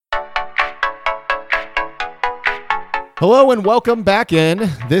Hello and welcome back in.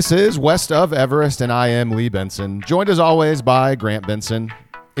 This is West of Everest, and I am Lee Benson, joined as always by Grant Benson.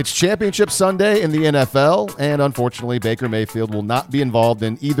 It's Championship Sunday in the NFL, and unfortunately, Baker Mayfield will not be involved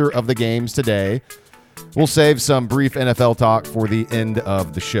in either of the games today. We'll save some brief NFL talk for the end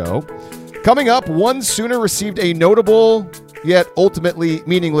of the show. Coming up, one Sooner received a notable yet ultimately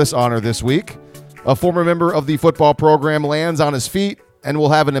meaningless honor this week. A former member of the football program lands on his feet and will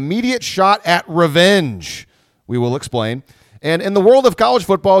have an immediate shot at revenge. We will explain. And in the world of college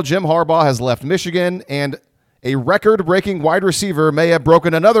football, Jim Harbaugh has left Michigan, and a record-breaking wide receiver may have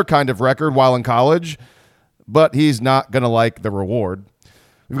broken another kind of record while in college, but he's not going to like the reward.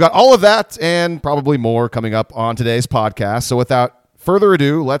 We've got all of that and probably more coming up on today's podcast. So without further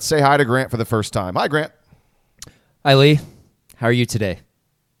ado, let's say hi to Grant for the first time. Hi, Grant. Hi, Lee. How are you today?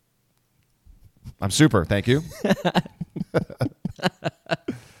 I'm super. Thank you.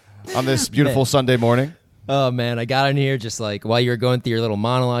 On this beautiful Sunday morning. Oh, man, I got in here just like while you were going through your little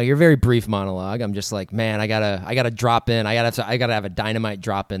monologue, your very brief monologue. I'm just like, man, I gotta drop in. I gotta have a dynamite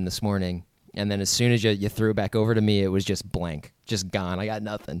drop in this morning. And then as soon as you threw it back over to me, it was just blank, just gone. I got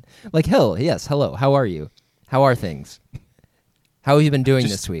nothing. Like, hello. How are you? How are things? How have you been doing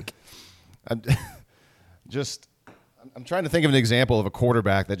this week? I'm trying to think of an example of a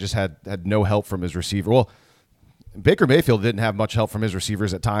quarterback that just had no help from his receiver. Well, Baker Mayfield didn't have much help from his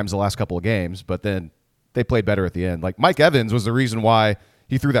receivers at times the last couple of games, but then they played better at the end. Like Mike Evans was the reason why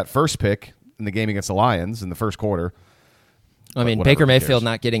he threw that first pick in the game against the Lions in the first quarter. I mean, Baker Mayfield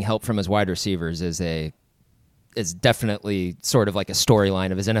not getting help from his wide receivers is definitely sort of like a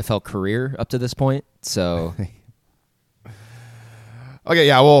storyline of his NFL career up to this point. So, okay,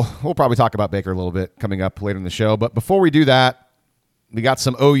 yeah, we'll probably talk about Baker a little bit coming up later in the show. But before we do that, we got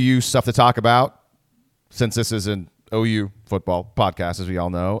some OU stuff to talk about, since this is an OU football podcast, as we all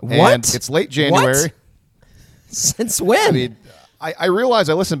know. What? And it's late January. What? Since when? I mean, I realized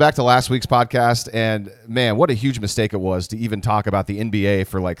I listened back to last week's podcast, and man, what a huge mistake it was to even talk about the NBA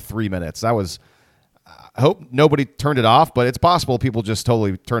for like 3 minutes. I hope nobody turned it off, but it's possible people just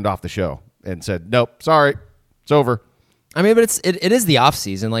totally turned off the show and said, nope, sorry, it's over. I mean, but it is the off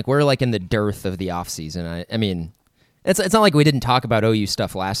season. Like, we're like in the dearth of the off season. I mean, it's not like we didn't talk about OU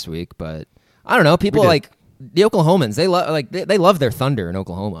stuff last week, but I don't know. People like the Oklahomans, they love their Thunder in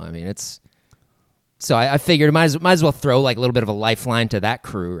Oklahoma. I mean, so I figured might as well throw like a little bit of a lifeline to that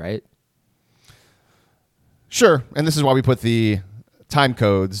crew, right? Sure, and this is why we put the time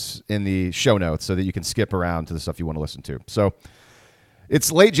codes in the show notes so that you can skip around to the stuff you want to listen to. So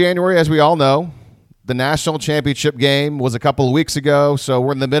it's late January, as we all know. The national championship game was a couple of weeks ago, so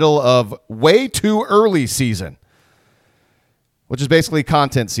we're in the middle of way too early season, which is basically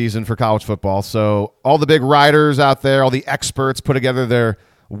content season for college football. So all the big writers out there, all the experts put together their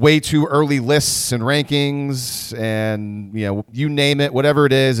way too early lists and rankings, and you name it, whatever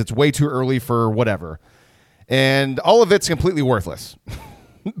it is, it's way too early for whatever. And all of it's completely worthless.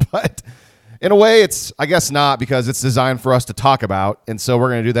 But in a way, it's, I guess, not, because it's designed for us to talk about. And so we're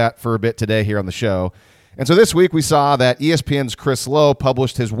going to do that for a bit today here on the show. And so this week we saw that ESPN's Chris Lowe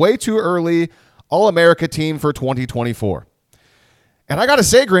published his way too early All-America team for 2024. And I got to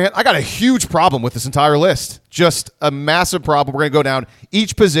say, Grant, I got a huge problem with this entire list. Just a massive problem. We're going to go down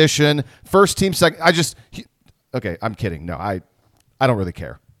each position, first team, second. Okay, I'm kidding. No, I don't really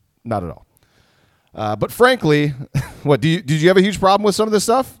care. Not at all. But frankly, what did you have a huge problem with some of this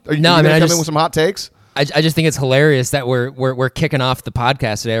stuff? Are you going to come in with some hot takes? I just think it's hilarious that we're kicking off the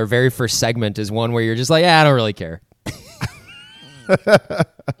podcast today. Our very first segment is one where you're just like, I don't really care. But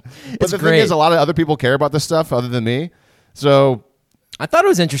the thing is, a lot of other people care about this stuff other than me. So I thought it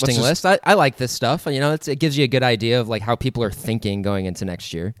was an interesting list. I like this stuff. It gives you a good idea of like how people are thinking going into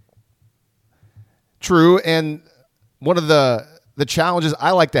next year. True, and one of the challenges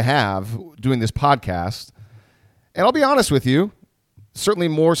I like to have doing this podcast, and I'll be honest with you, certainly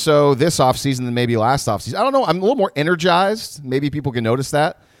more so this offseason than maybe last offseason. I don't know. I'm a little more energized. Maybe people can notice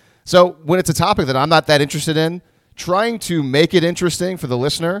that. So when it's a topic that I'm not that interested in, trying to make it interesting for the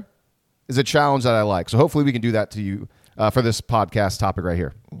listener is a challenge that I like. So hopefully we can do that to you for this podcast topic right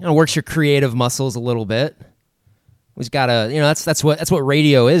here. Works your creative muscles a little bit. We just gotta, that's what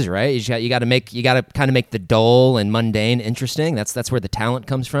radio is, right? You gotta kind of make the dull and mundane interesting. That's where the talent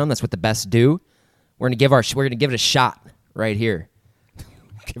comes from. That's what the best do. We're gonna give it a shot right here.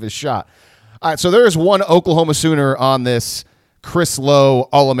 Give it a shot. All right, so there is one Oklahoma Sooner on this Chris Lowe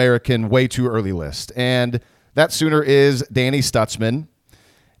All-American way too early list, and that Sooner is Danny Stutzman.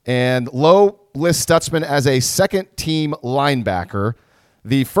 And Lowe lists Stutzman as a second-team linebacker.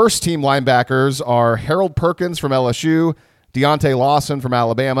 The first-team linebackers are Harold Perkins from LSU, Deontay Lawson from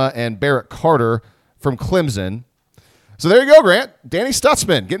Alabama, and Barrett Carter from Clemson. So there you go, Grant. Danny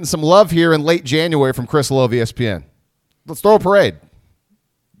Stutzman getting some love here in late January from Chris Lowe of ESPN. Let's throw a parade.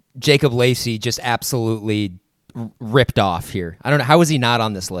 Jacob Lacey just absolutely ripped off here. I don't know. How is he not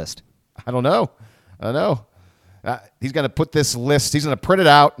on this list? I don't know. He's going to put this list, he's going to print it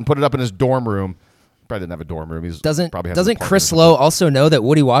out and put it up in his dorm room. Probably didn't have a dorm room. Doesn't Chris Lowe also know that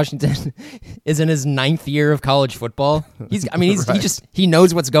Woody Washington is in his 9th year of college football? Right. he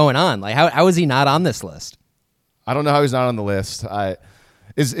knows what's going on. Like how is he not on this list? I don't know how he's not on the list.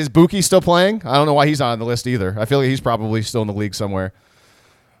 Is Buki still playing? I don't know why he's not on the list either. I feel like he's probably still in the league somewhere.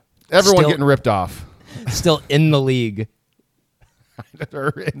 Everyone getting ripped off. Still in the league.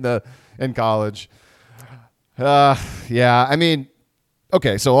 in college. Yeah, I mean,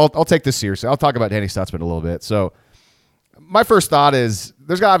 okay, so I'll take this seriously. I'll talk about Danny Stutzman a little bit. So my first thought is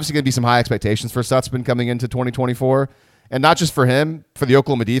there's obviously going to be some high expectations for Stutzman coming into 2024, and not just for him, for the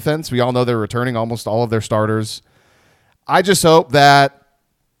Oklahoma defense. We all know they're returning almost all of their starters. I just hope that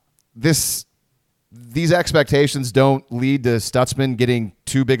these expectations don't lead to Stutzman getting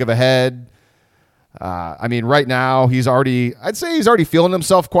too big of a head. I mean, right now I'd say he's already feeling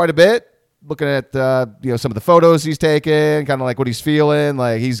himself quite a bit. Looking at some of the photos he's taken, kind of like what he's feeling.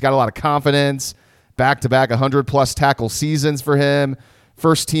 Like he's got a lot of confidence. Back-to-back 100-plus tackle seasons for him.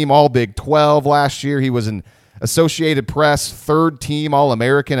 First team All Big 12 last year. He was an Associated Press third team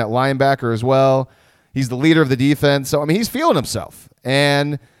All-American at linebacker as well. He's the leader of the defense. So, I mean, he's feeling himself.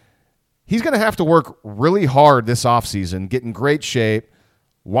 And he's going to have to work really hard this offseason, get in great shape,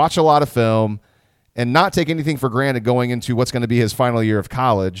 watch a lot of film, and not take anything for granted going into what's going to be his final year of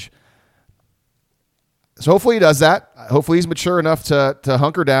college. So hopefully he does that. Hopefully he's mature enough to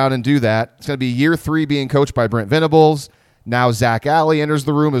hunker down and do that. It's going to be year 3 being coached by Brent Venables. Now Zach Alley enters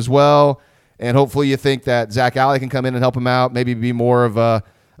the room as well. And hopefully you think that Zach Alley can come in and help him out, maybe be more of a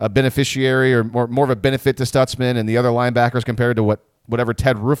beneficiary or more of a benefit to Stutzman and the other linebackers compared to whatever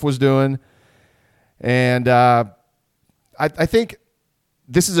Ted Roof was doing. And I think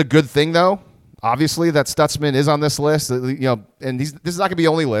this is a good thing, though. Obviously, that Stutzman is on this list. And this is not going to be the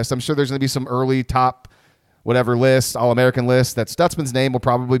only list. I'm sure there's going to be some early top whatever list, All-American list, that Stutzman's name will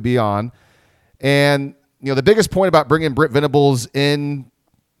probably be on. And, the biggest point about bringing Brent Venables in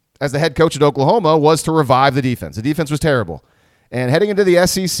as the head coach at Oklahoma was to revive the defense. The defense was terrible. And heading into the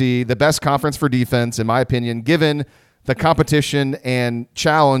SEC, the best conference for defense, in my opinion, given the competition and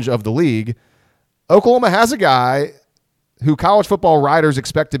challenge of the league, Oklahoma has a guy who college football writers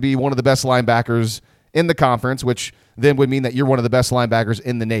expect to be one of the best linebackers in the conference, which then would mean that you're one of the best linebackers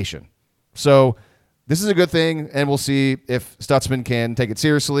in the nation. So this is a good thing, and we'll see if Stutzman can take it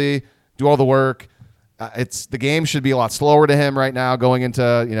seriously, do all the work. The game should be a lot slower to him right now going into,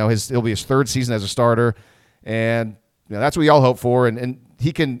 it'll be his 3rd season as a starter. And that's what we all hope for. And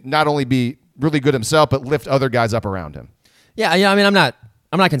he can not only be really good himself, but lift other guys up around him. Yeah. I mean, I'm not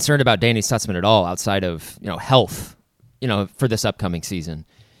concerned about Danny Stutzman at all outside of, health, for this upcoming season.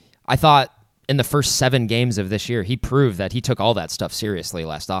 I thought in the first 7 games of this year, he proved that he took all that stuff seriously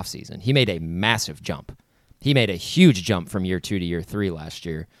last offseason. He made a massive jump. He made a huge jump from year 2 to year 3 last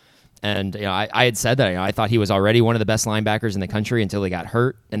year. And I had said that I thought he was already one of the best linebackers in the country until he got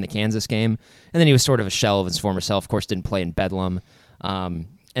hurt in the Kansas game. And then he was sort of a shell of his former self. Of course, didn't play in Bedlam. And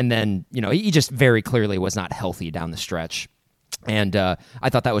then, he just very clearly was not healthy down the stretch. And I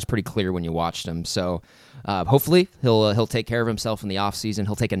thought that was pretty clear when you watched him. So hopefully he'll take care of himself in the offseason.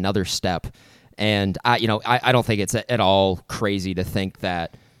 He'll take another step. And I don't think it's at all crazy to think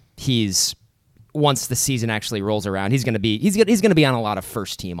that once the season actually rolls around, he's going to be on a lot of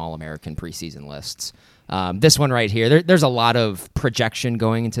first team All-American preseason lists. This one right here, there's a lot of projection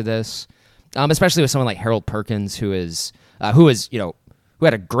going into this, especially with someone like Harold Perkins, who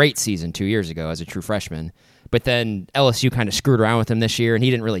had a great season 2 years ago as a true freshman. But then LSU kind of screwed around with him this year, and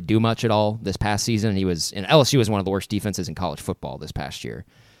he didn't really do much at all this past season. LSU was one of the worst defenses in college football this past year.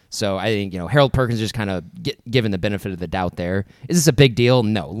 So I think, Harold Perkins just kind of given the benefit of the doubt there. Is this a big deal?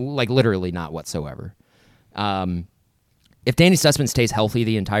 No, literally not whatsoever. If Danny Stutzman stays healthy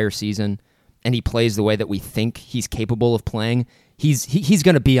the entire season and he plays the way that we think he's capable of playing, he's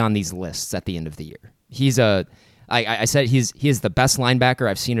going to be on these lists at the end of the year. I said he is the best linebacker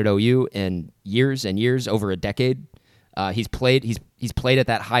I've seen at OU in years and years, over a decade. He's played at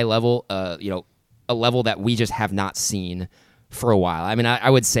that high level, a level that we just have not seen for a while. I mean, I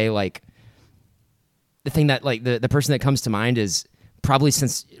would say the thing that the person that comes to mind is probably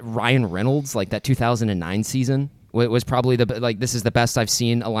since Ryan Reynolds, that 2009 season was probably this is the best I've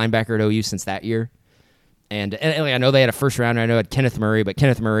seen a linebacker at OU since that year. And I know they had a first rounder. I know had Kenneth Murray, but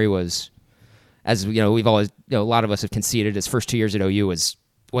Kenneth Murray was, as we've always, a lot of us have conceded, his first 2 years at OU was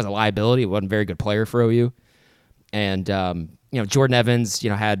a liability. He wasn't a very good player for OU. And Jordan Evans,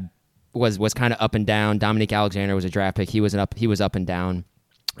 was kind of up and down. Dominique Alexander was a draft pick. He was up and down.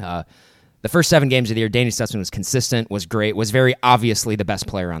 The first 7 games of the year, Danny Stutzman was consistent, was great, was very obviously the best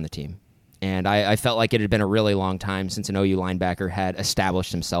player on the team. And I felt like it had been a really long time since an OU linebacker had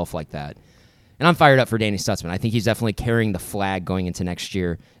established himself like that. And I'm fired up for Danny Stutzman. I think he's definitely carrying the flag going into next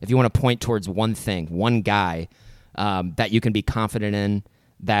year. If you want to point towards one thing, one guy that you can be confident in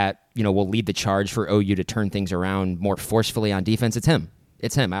that will lead the charge for OU to turn things around more forcefully on defense, it's him.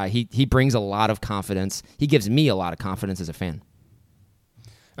 It's him. He brings a lot of confidence. He gives me a lot of confidence as a fan.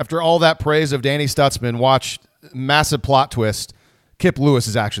 After all that praise of Danny Stutzman, watch massive plot twist. Kip Lewis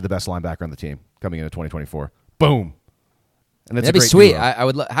is actually the best linebacker on the team coming into 2024. Boom. And it's That'd be sweet. I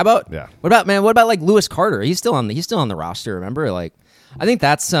would. How about? Yeah. What about like Lewis Carter? He's still on the roster. Remember, like, I think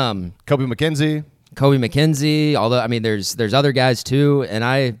that's Kobe McKenzie. Although I mean, there's other guys too, and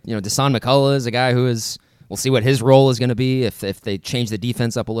Desan McCullough is a guy who is. We'll see what his role is going to be if they change the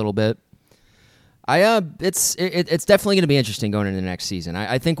defense up a little bit. It's definitely going to be interesting going into the next season.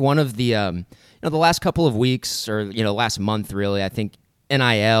 I think one of the the last couple of weeks or last month really, I think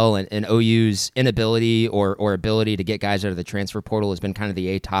NIL and OU's inability or ability to get guys out of the transfer portal has been kind of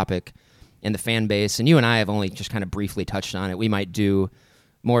the topic in the fan base. And you and I have only just kind of briefly touched on it. We might do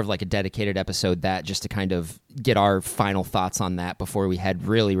more of like a dedicated episode that just to kind of get our final thoughts on that before we head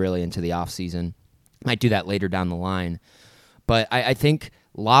really, really into the off season. Might do that later down the line. But I think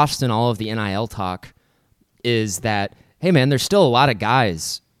lost in all of the NIL talk is that, hey, man, there's still a lot of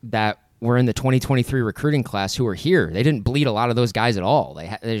guys that were in the 2023 recruiting class who are here. They didn't bleed a lot of those guys at all.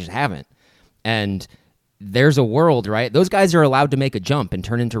 They just haven't. And there's a world, right? Those guys are allowed to make a jump and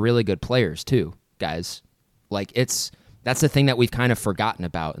turn into really good players too, guys. Like, that's the thing that we've kind of forgotten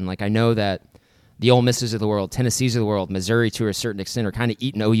about. And, like, I know that the Ole Misses of the world, Tennessees of the world, Missouri to a certain extent are kind of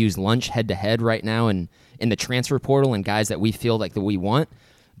eating OU's lunch head-to-head right now and in the transfer portal and guys that we feel like that we want.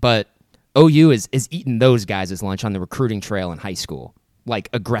 But OU is eating those guys' lunch on the recruiting trail in high school, like,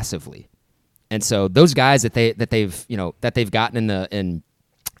 aggressively. And so those guys that they've gotten in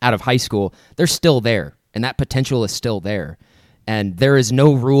out of high school, they're still there, and that potential is still there. And there is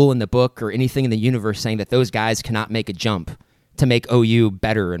no rule in the book or anything in the universe saying that those guys cannot make a jump to make OU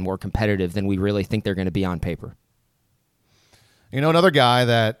better and more competitive than we really think they're going to be on paper. Another guy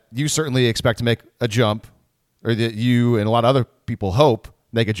that you certainly expect to make a jump, or that you and a lot of other people hope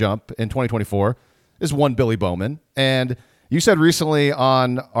make a jump in 2024, is one Billy Bowman. And you said recently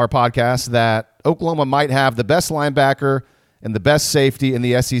on our podcast that Oklahoma might have the best linebacker and the best safety in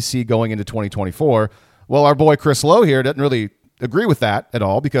the SEC going into 2024. Well, our boy Chris Lowe here doesn't really agree with that at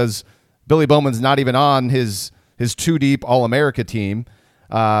all because Billy Bowman's not even on his two-deep All-America team,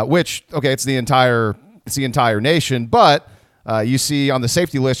 which, okay, it's the entire nation, but you see on the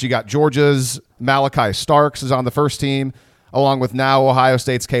safety list, you got Georgia's Malachi Starks is on the first team, along with now Ohio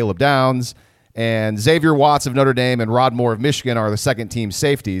State's Caleb Downs, and Xavier Watts of Notre Dame and Rod Moore of Michigan are the second-team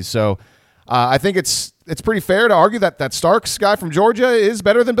safeties. So I think it's pretty fair to argue that Starks guy from Georgia is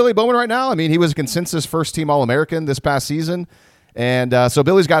better than Billy Bowman right now. I mean, he was a consensus first-team All-American this past season, and so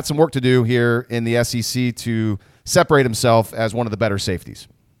Billy's got some work to do here in the SEC to separate himself as one of the better safeties.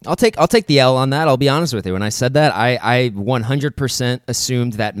 I'll take the L on that. I'll be honest with you. When I said that, I 100%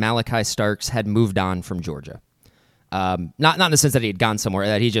 assumed that Malachi Starks had moved on from Georgia. Not in the sense that he had gone somewhere,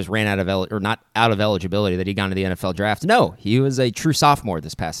 that he just ran out of not out of eligibility, that he'd gone to the NFL draft. No, he was a true sophomore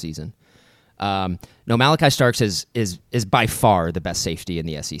this past season. No, Malachi Starks is by far the best safety in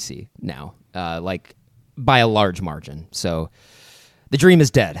the SEC now, like by a large margin. So the dream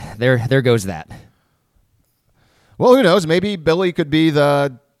is dead. There goes that. Well, who knows? Maybe Billy could be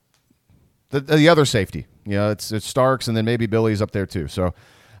the other safety. It's Starks, and then maybe Billy's up there too. So,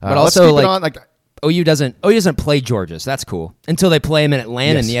 but also OU doesn't play Georgia, so that's cool. Until they play him in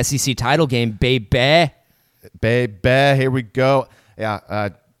Atlanta in the SEC title game, baby. Here we go. Yeah,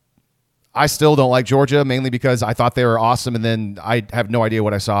 I still don't like Georgia, mainly because I thought they were awesome, and then I have no idea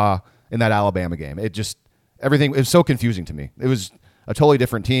what I saw in that Alabama game. Everything was so confusing to me. It was a totally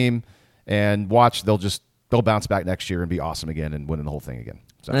different team, and they'll bounce back next year and be awesome again and win the whole thing again.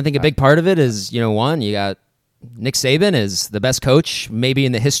 So, and I think a big part of it is, one, you got Nick Saban is the best coach maybe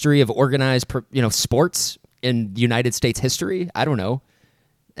in the history of organized, sports in United States history. I don't know.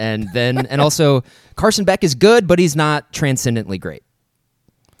 And then, and also Carson Beck is good, but he's not transcendently great.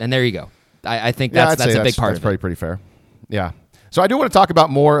 And there you go. I think that's a big part of it. That's pretty fair. Yeah. So I do want to talk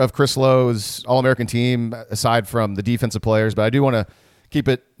about more of Chris Lowe's All-American team aside from the defensive players, but I do want to keep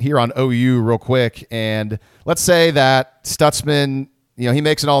it here on OU real quick. And let's say that Stutzman, he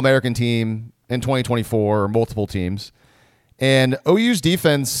makes an All-American team in 2024 or multiple teams. And OU's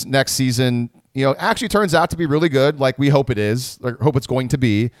defense next season actually turns out to be really good, like we hope it is, or hope it's going to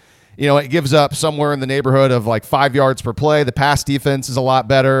be. It gives up somewhere in the neighborhood of like 5 yards per play. The pass defense is a lot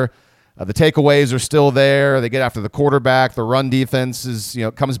better. The takeaways are still there. They get after the quarterback. The run defense is,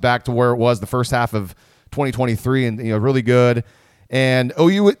 comes back to where it was the first half of 2023 and, really good. And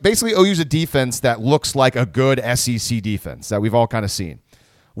OU's a defense that looks like a good SEC defense that we've all kind of seen.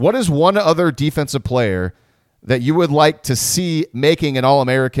 What is one other defensive player that you would like to see making an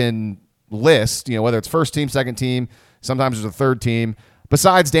All-American list, whether it's first team, second team, sometimes there's a third team,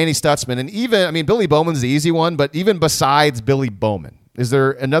 besides Danny Stutzman? And even, Billy Bowman's the easy one, but even besides Billy Bowman, is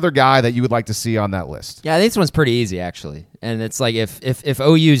there another guy that you would like to see on that list? Yeah, I think this one's pretty easy, actually. And it's like if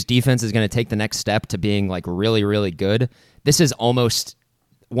OU's defense is going to take the next step to being like really, really good, this is almost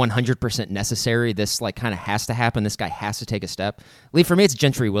 100% necessary. This like kind of has to happen. This guy has to take a step. Lee, for me, it's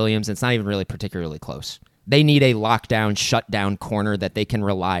Gentry Williams. And it's not even really particularly close. They need a lockdown, shutdown corner that they can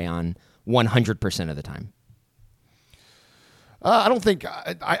rely on 100% of the time. I don't think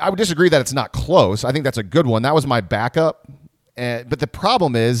I would disagree that it's not close. I think that's a good one. That was my backup. But the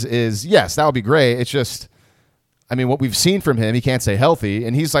problem is yes, that would be great. It's just, what we've seen from him, he can't stay healthy,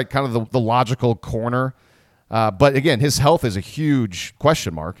 and he's like kind of the logical corner. But again, his health is a huge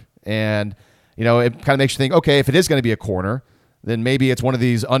question mark. And, it kind of makes you think, okay, if it is going to be a corner, then maybe it's one of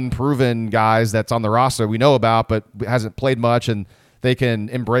these unproven guys that's on the roster we know about but hasn't played much, and they can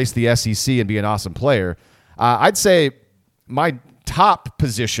embrace the SEC and be an awesome player. I'd say my top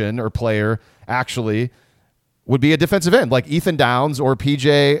position or player actually would be a defensive end like Ethan Downs or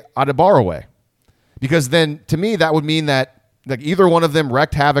PJ Adebawore. Because then to me that would mean that like either one of them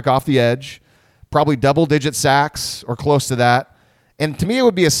wreaked havoc off the edge, probably double-digit sacks or close to that. And to me it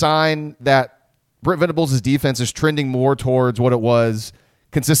would be a sign that Brent Venables' defense is trending more towards what it was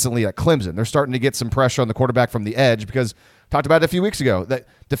consistently at Clemson. They're starting to get some pressure on the quarterback from the edge because talked about it a few weeks ago that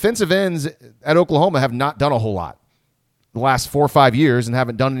defensive ends at Oklahoma have not done a whole lot the last 4 or 5 years and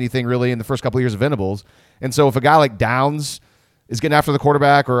haven't done anything really in the first couple of years of Venables. And so if a guy like Downs is getting after the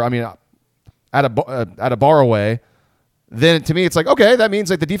quarterback or, at a bar away, then to me it's like, okay, that means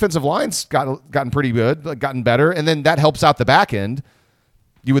like the defensive line's gotten pretty good, like gotten better, and then that helps out the back end,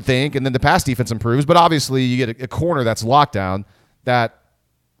 you would think, and then the pass defense improves. But obviously you get a corner that's locked down,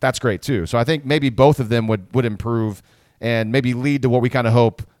 that's great too. So I think maybe both of them would improve and maybe lead to what we kind of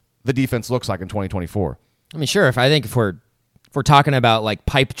hope the defense looks like in 2024. Sure. If we're talking about like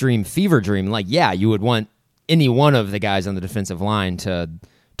pipe dream, fever dream, like, yeah, you would want any one of the guys on the defensive line to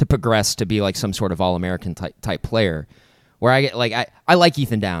progress to be like some sort of All-American type player. Where I get like I like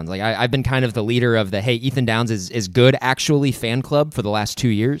Ethan Downs. Like I've been kind of the leader of the hey, Ethan Downs is good actually fan club for the last 2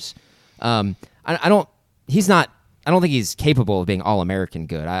 years. I don't think he's capable of being All-American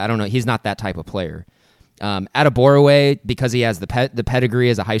good. I don't know. He's not that type of player. Adebawore, because he has the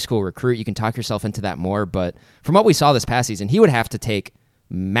pedigree as a high school recruit, you can talk yourself into that more. But from what we saw this past season, he would have to take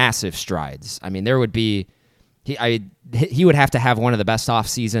massive strides. There would be he would have to have one of the best off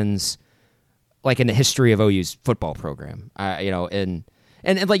seasons like in the history of OU's football program. And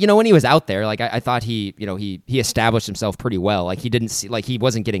like when he was out there, like I thought he established himself pretty well. Like he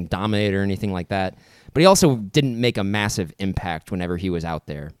wasn't getting dominated or anything like that. But he also didn't make a massive impact whenever he was out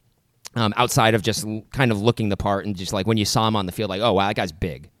there. Outside of just kind of looking the part and just like when you saw him on the field, like, oh wow, that guy's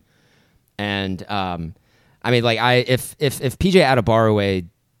big. And if PJ Adebawore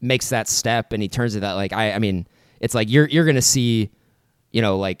makes that step and he turns to that, like it's like you're gonna see,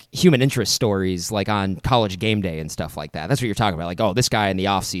 like human interest stories like on College Game Day and stuff like that. That's what you're talking about. Like, oh, this guy in the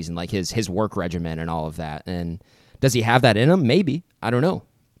off season, like his work regimen and all of that. And does he have that in him? Maybe. I don't know.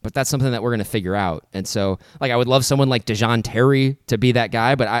 But that's something that we're going to figure out. And so, like, I would love someone like Dejon Terry to be that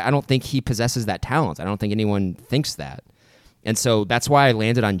guy, but I don't think he possesses that talent. I don't think anyone thinks that. And so that's why I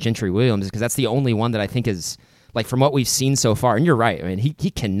landed on Gentry Williams, because that's the only one that I think is, like, from what we've seen so far, and you're right,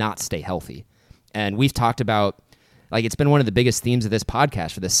 he cannot stay healthy. And we've talked about, like, it's been one of the biggest themes of this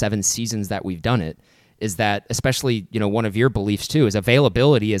podcast for the 7 seasons that we've done it, is that, especially, one of your beliefs too, is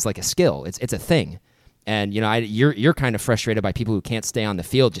availability is like a skill. It's a thing. And, you're kind of frustrated by people who can't stay on the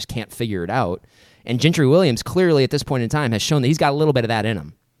field, just can't figure it out. And Gentry Williams clearly at this point in time has shown that he's got a little bit of that in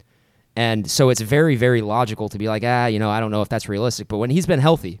him. And so it's very, very logical to be like, I don't know if that's realistic. But when he's been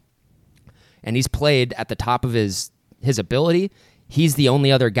healthy and he's played at the top of his ability, he's the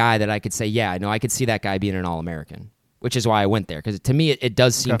only other guy that I could say, yeah, I could see that guy being an All-American, which is why I went there. Because to me, it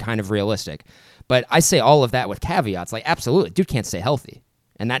does seem kind of realistic. But I say all of that with caveats. Like, absolutely, dude can't stay healthy.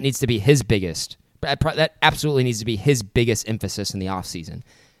 And that needs to be his biggest. That absolutely needs to be his biggest emphasis in the offseason.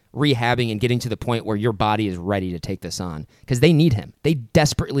 Rehabbing and getting to the point where your body is ready to take this on. Because they need him. They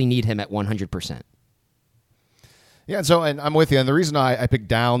desperately need him at 100%. Yeah, and I'm with you. And the reason I picked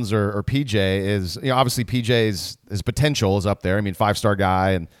Downs or PJ is, obviously PJ's his potential is up there. I mean, 5-star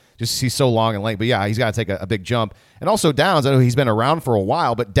guy, and just he's so long and length. But yeah, he's got to take a big jump. And also Downs, I know he's been around for a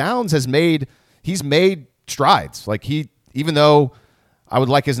while, but Downs he's made strides. Like even though I would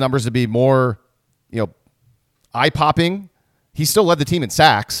like his numbers to be more, eye-popping, he still led the team in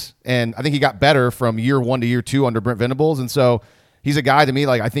sacks, and I think he got better from year 1 to year 2 under Brent Venables. And so he's a guy to me,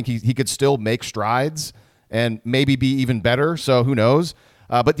 like I think he could still make strides and maybe be even better. So who knows?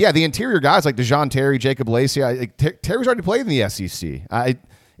 But yeah, the interior guys like DeJoun Terry, Jacob Lacey. Terry's already played in the SEC,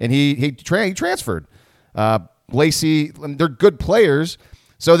 and he transferred. Lacey, they're good players.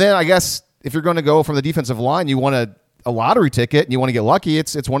 So then I guess if you're going to go from the defensive line, you want a lottery ticket and you want to get lucky.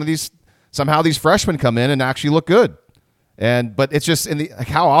 It's one of these. Somehow these freshmen come in and actually look good. But it's just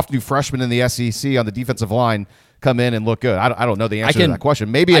how often do freshmen in the SEC on the defensive line come in and look good? I don't know the answer to that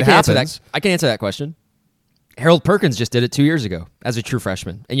question. Maybe it happens. I can answer that question. Harold Perkins just did it 2 years ago as a true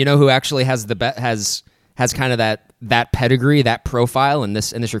freshman, and you know who actually has has kind of that pedigree, that profile in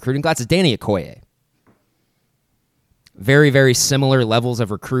this recruiting class is Danny Okoye. Very, very similar levels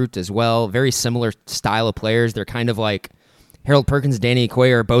of recruit as well. Very similar style of players. They're kind of like Harold Perkins, Danny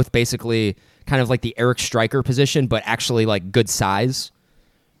Okoye are both basically kind of like the Eric Stryker position, but actually like good size.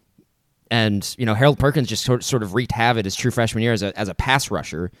 And, Harold Perkins just sort of wreaked havoc his true freshman year as a pass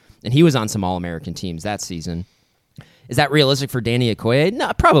rusher, and he was on some All-American teams that season. Is that realistic for Danny Okoye?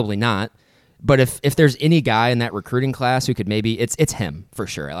 No, probably not. But if there's any guy in that recruiting class who could maybe, it's him for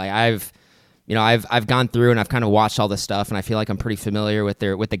sure. Like I've gone through and I've kind of watched all this stuff, and I feel like I'm pretty familiar with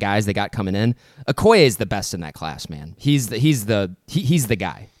the guys they got coming in. Okoye is the best in that class, man. He's the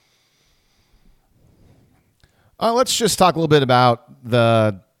guy. Let's just talk a little bit about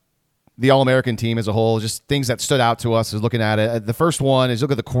the All-American team as a whole, just things that stood out to us as looking at it. The first one is look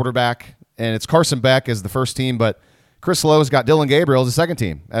at the quarterback, and it's Carson Beck as the first team, but Chris Lowe's got Dylan Gabriel as the second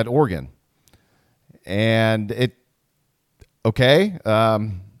team at Oregon. And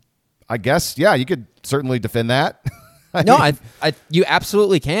I guess, yeah, you could certainly defend that. No, you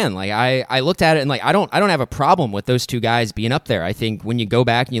absolutely can. Like I looked at it and like I don't have a problem with those two guys being up there. I think when you go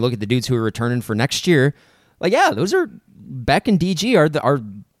back and you look at the dudes who are returning for next year, like yeah, those are Beck and DG are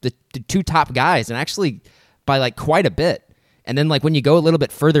the two top guys, and actually by like quite a bit. And then like when you go a little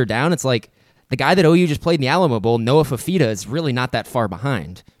bit further down, it's like the guy that OU just played in the Alamo Bowl, Noah Fafita, is really not that far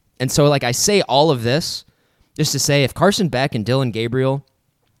behind. And so like I say all of this just to say if Carson Beck and Dylan Gabriel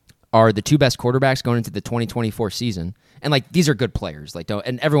are the two best quarterbacks going into the 2024 season, and like these are good players,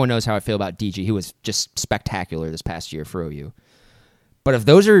 and everyone knows how I feel about DG, who was just spectacular this past year for OU. But if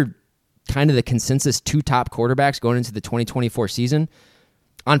those are kind of the consensus two top quarterbacks going into the 2024 season,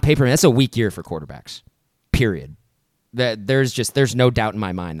 on paper, that's a weak year for quarterbacks. Period. There's no doubt in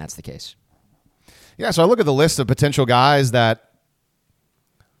my mind that's the case. Yeah, so I look at the list of potential guys that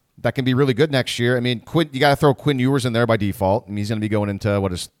can be really good next year. I mean, you got to throw Quinn Ewers in there by default. I mean, he's going to be going into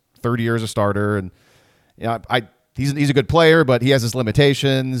his third year as a starter, and he's a good player, but he has his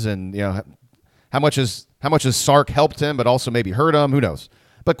limitations, and how much has Sark helped him, but also maybe hurt him? Who knows?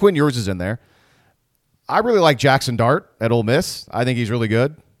 But Quinn Ewers is in there. I really like Jackson Dart at Ole Miss. I think he's really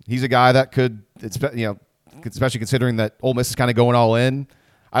good. He's a guy that could, especially considering that Ole Miss is kind of going all in.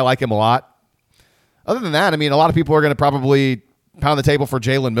 I like him a lot. Other than that, I mean, a lot of people are going to probably pound the table for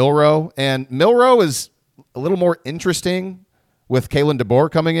Jalen Milroe, and Milroe is a little more interesting with Kalen DeBoer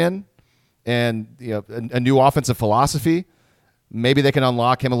coming in and a new offensive philosophy. Maybe they can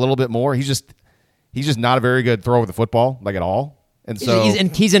unlock him a little bit more. He's just not a very good thrower of the football, like at all. And so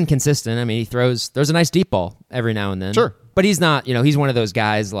he's inconsistent. I mean, he throws a nice deep ball every now and then. Sure. But he's not, he's one of those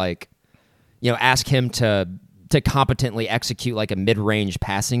guys like, ask him to competently execute like a mid-range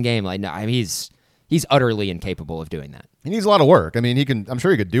passing game. Like, no, I mean, he's utterly incapable of doing that. He needs a lot of work. I mean, I'm sure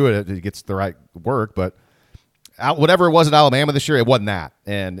he could do it if he gets the right work, but whatever it was at Alabama this year, it wasn't that.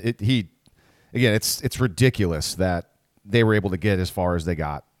 And it's ridiculous that they were able to get as far as they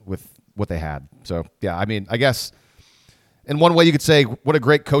got with what they had. So, yeah, I mean, I guess in one way you could say what a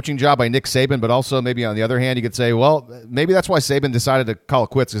great coaching job by Nick Saban, but also maybe on the other hand you could say, well, maybe that's why Saban decided to call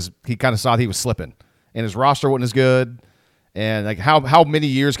it quits, because he kind of saw he was slipping and his roster wasn't as good. And like how many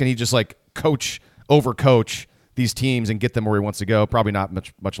years can he just like overcoach these teams and get them where he wants to go? Probably not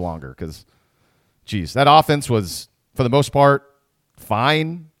much longer, because geez, that offense was for the most part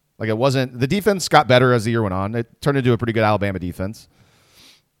fine. Like it wasn't, the defense got better as the year went on. It turned into a pretty good Alabama defense.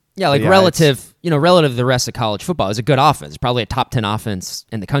 Yeah, like relative to the rest of college football, it's a good offense. Probably a top 10 offense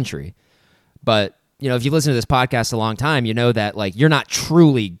in the country. But, if you listen to this podcast a long time, you know that like you're not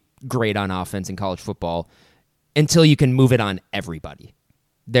truly great on offense in college football until you can move it on everybody.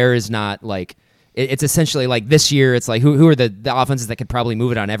 There is not like it's essentially like this year. It's like who are the offenses that could probably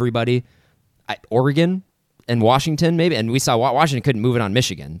move it on everybody? Oregon and Washington maybe, and we saw Washington couldn't move it on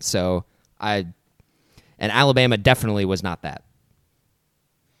Michigan. So and Alabama definitely was not that.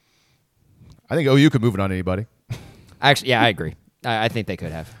 I think OU could move it on anybody. Actually, yeah, I agree. I think they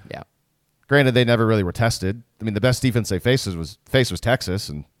could have. Yeah. Granted, they never really were tested. I mean, the best defense they faced was Texas,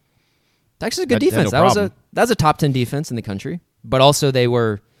 and Texas is a good defense. That was a top 10 defense in the country. But also they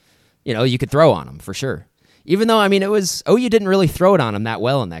were, you could throw on them for sure. Even though, I mean, OU didn't really throw it on them that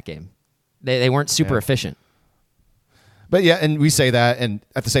well in that game. They weren't super efficient. But yeah, and we say that, and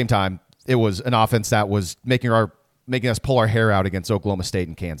at the same time, it was an offense that was making us pull our hair out against Oklahoma State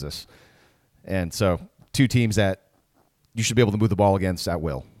and Kansas. And so, two teams that you should be able to move the ball against at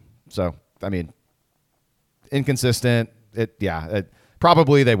will. So, I mean, inconsistent.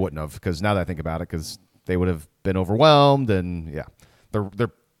 Probably they wouldn't have, because now that I think about it, because they would have been overwhelmed, and yeah,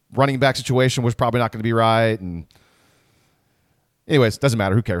 their running back situation was probably not going to be right. And anyways, doesn't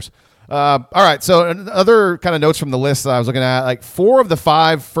matter. Who cares? All right. So other kind of notes from the list that I was looking at, like 4 of the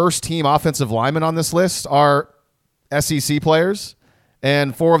 5 first-team offensive linemen on this list are SEC players,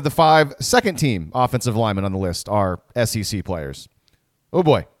 and 4 of the 5 second-team offensive linemen on the list are SEC players. Oh,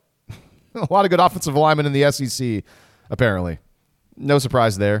 boy. A lot of good offensive linemen in the SEC, apparently. No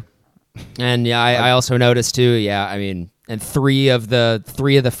surprise there. And yeah, I also noticed too. Yeah, I mean, and 3 of the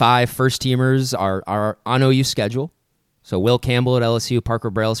 5 first-teamers are on OU schedule. So Will Campbell at LSU,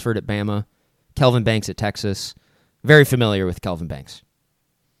 Parker Brailsford at Bama, Kelvin Banks at Texas. Very familiar with Kelvin Banks.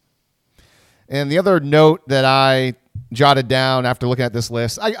 And the other note that I jotted down after looking at this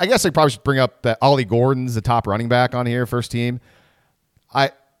list, I guess I probably should bring up that Ollie Gordon's the top running back on here, first team.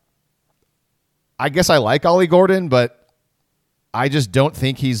 I guess I like Ollie Gordon, but I just don't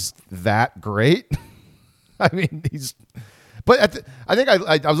think he's that great. I mean, I think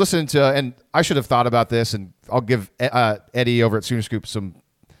I was listening to, and I should have thought about this, and I'll give Eddie over at Sooner Scoop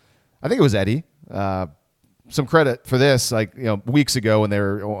I think it was Eddie, some credit for this, weeks ago when they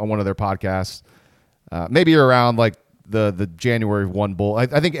were on one of their podcasts, maybe around like the January 1 Bowl. I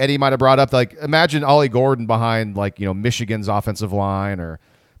think Eddie might have brought up, imagine Ollie Gordon behind Michigan's offensive line or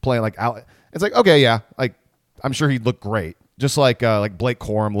playing it's like, okay, yeah, I'm sure he'd look great. Just like Blake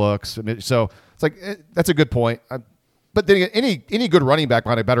Corum looks. So it's like, that's a good point. But then again, any good running back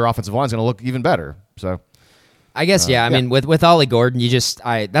behind a better offensive line is going to look even better. So I guess, I mean, with Ollie Gordon,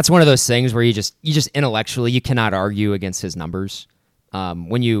 that's one of those things where you just intellectually, you cannot argue against his numbers.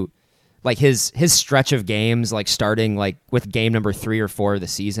 When you, his stretch of games, starting with game number 3 or 4 of the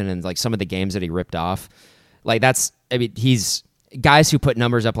season and some of the games that he ripped off, he's guys who put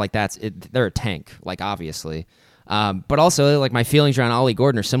numbers up like that, they're a tank, obviously. But also, my feelings around Ollie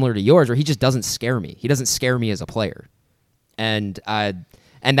Gordon are similar to yours, where he just doesn't scare me. He doesn't scare me as a player, and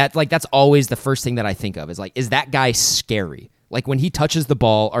that's always the first thing that I think of is that guy scary? When he touches the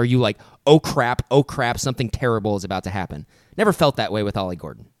ball, are you oh crap, something terrible is about to happen? Never felt that way with Ollie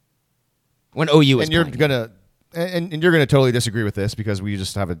Gordon. When OU was and you're gonna totally disagree with this because we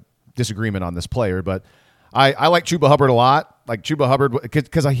just have a disagreement on this player, but I like Chuba Hubbard a lot. Like Chuba Hubbard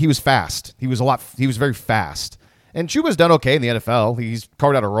because he was fast. He was very fast. And Chuba's done okay in the NFL. He's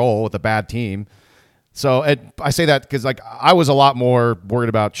carved out a role with a bad team. So I say that because I was a lot more worried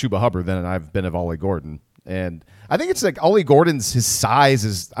about Chuba Hubbard than I've been of Ollie Gordon. And I think it's Ollie Gordon's, his size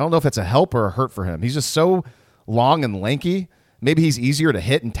is, I don't know if it's a help or a hurt for him. He's just so long and lanky. Maybe he's easier to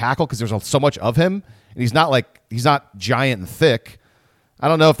hit and tackle because there's so much of him. And he's not giant and thick. I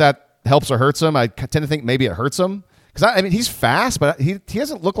don't know if that helps or hurts him. I tend to think maybe it hurts him. Because I mean, he's fast, but he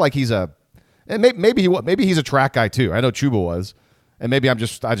doesn't look like he's and maybe he's a track guy too. I know Chuba was, and maybe I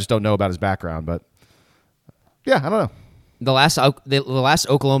just don't know about his background. But yeah, I don't know. The last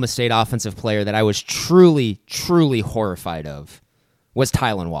Oklahoma State offensive player that I was truly, truly horrified of was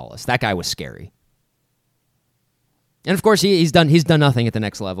Tylan Wallace. That guy was scary, and of course he's done nothing at the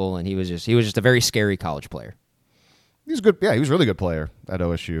next level, and he was just a very scary college player. He was good. Yeah, he was a really good player at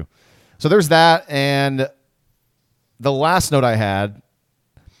OSU. So there's that, and the last note I had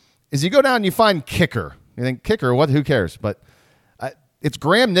is you go down and you find kicker. You think, kicker, what? Who cares? But it's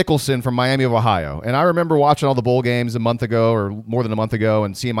Graham Nicholson from Miami of Ohio. And I remember watching all the bowl games a month ago or more than a month ago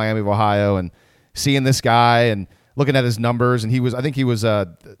and seeing Miami of Ohio and seeing this guy and looking at his numbers. And I think he was, is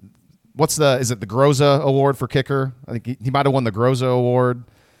it the Groza Award for kicker? I think he might have won the Groza Award.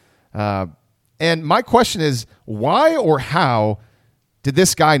 And my question is, why or how did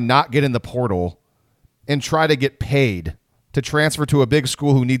this guy not get in the portal and try to get paid to transfer to a big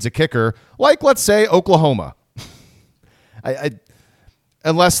school who needs a kicker, like, let's say, Oklahoma?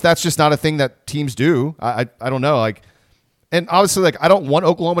 Unless that's just not a thing that teams do. I don't know. And obviously, like, I don't want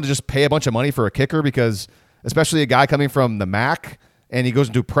Oklahoma to just pay a bunch of money for a kicker because, especially a guy coming from the MAC and he goes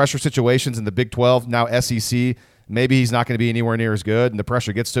into pressure situations in the Big 12, now SEC, maybe he's not going to be anywhere near as good and the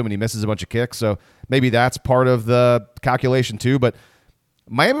pressure gets to him and he misses a bunch of kicks. So maybe that's part of the calculation too. But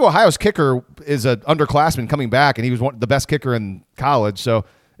Miami of Ohio's kicker is an underclassman coming back, and he was the best kicker in college. So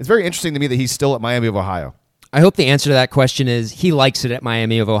it's very interesting to me that he's still at Miami of Ohio. I hope the answer to that question is he likes it at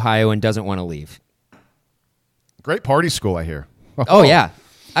Miami of Ohio and doesn't want to leave. Great party school, I hear. Oh yeah,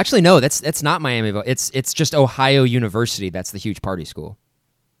 actually no, that's not Miami. It's just Ohio University. That's the huge party school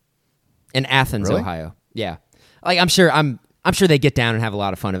in Athens, Really? Ohio. Yeah, like I'm sure they get down and have a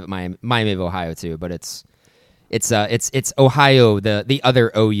lot of fun at Miami of Ohio too. But it's Ohio, the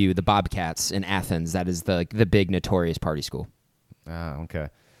other OU, the Bobcats in Athens. That is the big notorious party school. Ah, okay.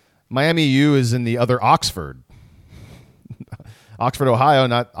 Miami U is in the other Oxford. Oxford, Ohio,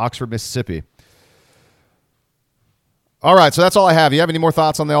 not Oxford, Mississippi. All right, so that's all I have. You have any more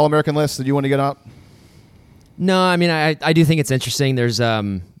thoughts on the All-American list that you want to get up? No, I mean I do think it's interesting. There's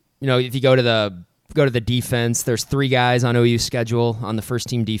if you go to the defense, there's 3 guys on OU's schedule on the first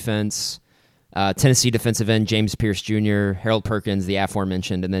team defense. Tennessee defensive end James Pierce Jr., Harold Perkins, the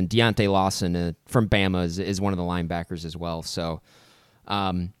aforementioned, and then Deontay Lawson from Bama is one of the linebackers as well. So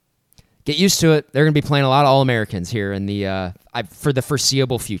get used to it. They're going to be playing a lot of All-Americans here for the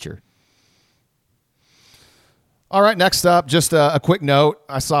foreseeable future. All right, next up, just a quick note.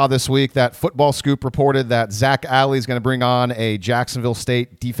 I saw this week that Football Scoop reported that Zach Alley is going to bring on a Jacksonville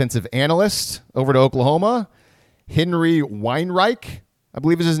State defensive analyst over to Oklahoma. Henry Weinreich, I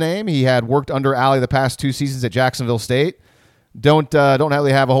believe is his name. He had worked under Alley the past 2 seasons at Jacksonville State. Don't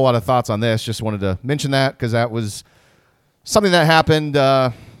really have a whole lot of thoughts on this. Just wanted to mention that because that was something that happened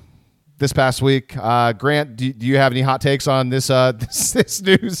this past week. Grant, do you have any hot takes on this this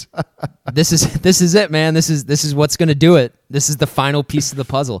news? This is it, man. This is what's going to do it. This is the final piece of the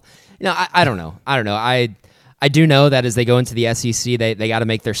puzzle. I don't know. I do know that as they go into the SEC, they got to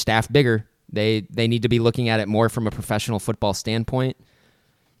make their staff bigger. They need to be looking at it more from a professional football standpoint.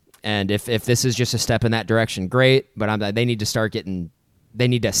 And if this is just a step in that direction, great. But they need to start getting. They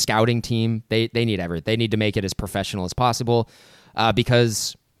need a scouting team. They need everything. They need to make it as professional as possible,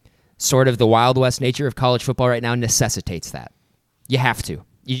 because sort of the Wild West nature of college football right now necessitates that. You have to.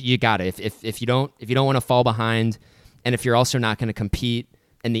 You got to. If you don't want to fall behind, and if you're also not going to compete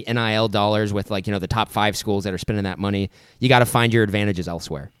in the NIL dollars with the top 5 schools that are spending that money, you got to find your advantages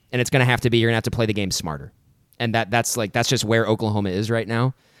elsewhere. And it's going to have to be you're going to have to play the game smarter. And that's just where Oklahoma is right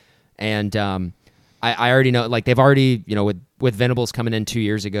now. And I already know, they've already, with Venables coming in 2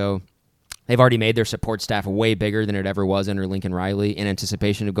 years ago, they've already made their support staff way bigger than it ever was under Lincoln Riley in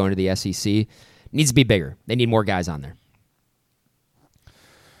anticipation of going to the SEC. It needs to be bigger. They need more guys on there.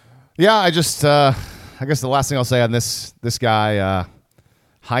 Yeah, I guess the last thing I'll say on this guy,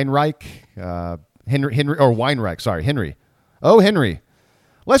 Heinreich, Henry or Weinreich, sorry, Henry. Oh, Henry.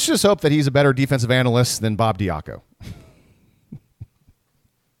 Let's just hope that he's a better defensive analyst than Bob Diaco.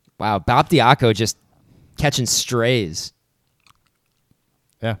 Wow, Bob Diaco just catching strays.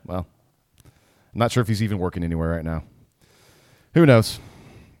 Yeah, well, I'm not sure if he's even working anywhere right now. Who knows?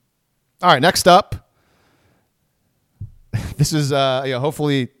 All right, next up. This is,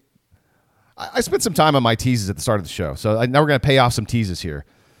 hopefully, I spent some time on my teases at the start of the show, so now we're going to pay off some teases here.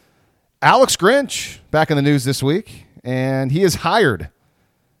 Alex Grinch back in the news this week, and he is hired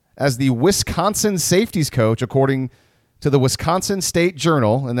as the Wisconsin safeties coach, according to the Wisconsin State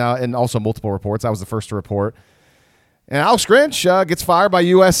Journal, and also multiple reports. I was the first to report. And Alex Grinch gets fired by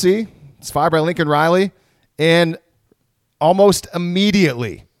USC. It's fired by Lincoln Riley, and almost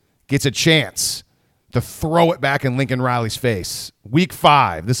immediately gets a chance to throw it back in Lincoln Riley's face. Week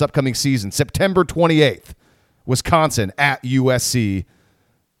 5, this upcoming season, September 28th, Wisconsin at USC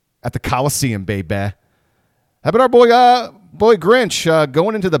at the Coliseum, baby. How about our boy Grinch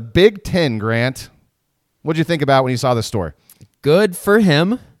going into the Big Ten, Grant? What'd you think about when you saw this story? Good for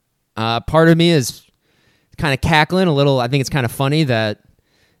him. Part of me is kind of cackling a little. I think it's kind of funny that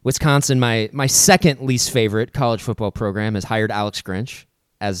Wisconsin, my second least favorite college football program, has hired Alex Grinch.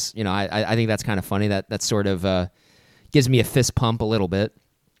 As you know, I think that's kind of funny. That sort of gives me a fist pump a little bit.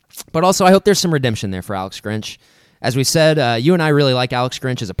 But also, I hope there's some redemption there for Alex Grinch. As we said, you and I really like Alex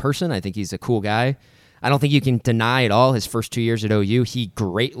Grinch as a person. I think he's a cool guy. I don't think you can deny at all his first 2 years at OU. He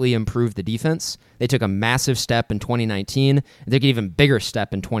greatly improved the defense. They took a massive step in 2019. They took an even bigger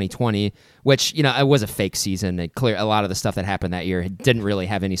step in 2020, which, it was a fake season. A lot of the stuff that happened that year didn't really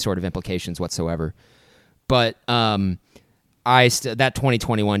have any sort of implications whatsoever. But that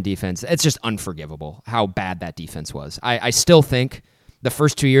 2021 defense, it's just unforgivable how bad that defense was. I still think the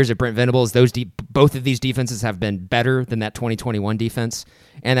first 2 years at Brent Venables, both of these defenses have been better than that 2021 defense.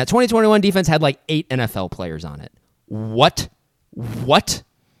 And that 2021 defense had like 8 NFL players on it. What?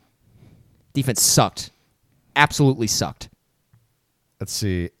 Defense sucked. Absolutely sucked. Let's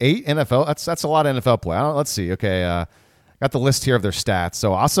see. 8 NFL. That's a lot of NFL play. Let's see. Okay. Got the list here of their stats.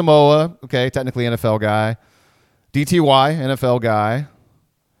 So Asamoah, okay, technically NFL guy. DTY, NFL guy.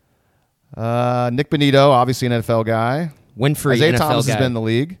 Nick Benito, obviously an NFL guy. Winfrey, Isaiah NFL Thomas guy. has been in the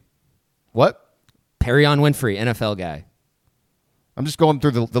league. What? Perrion Winfrey, NFL guy. I'm just going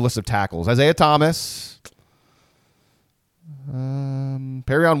through the list of tackles. Isaiah Thomas. Perrion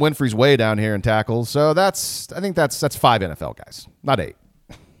Winfrey's way down here in tackles. So I think that's 5 NFL guys, not 8.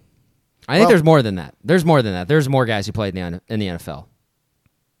 I think there's more than that. There's more guys who played in the NFL.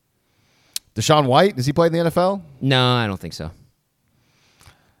 Deshaun White, does he play in the NFL? No, I don't think so.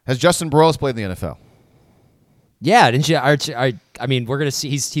 Has Justin Burrows played in the NFL? Yeah, didn't you? I mean, we're gonna see.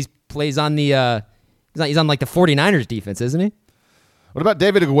 He plays on the. He's on like the 49ers defense, isn't he? What about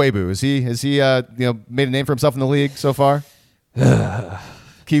David Igwebu? Is he made a name for himself in the league so far?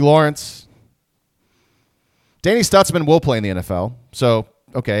 Key Lawrence. Danny Stutzman will play in the NFL. So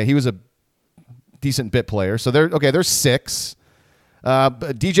okay, he was a decent bit player. So there's 6.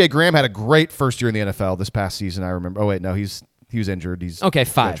 DJ Graham had a great first year in the NFL this past season. I remember. Oh wait, no, he was injured. He's 5.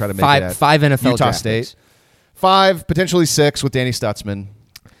 Try to make five NFL Utah draft State. picks. 5, potentially 6 with Danny Stutzman.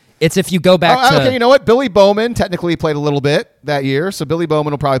 It's if you go back to... Okay, you know what? Billy Bowman technically played a little bit that year, so Billy Bowman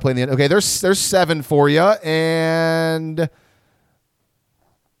will probably play in the... Okay, there's 7 for you, and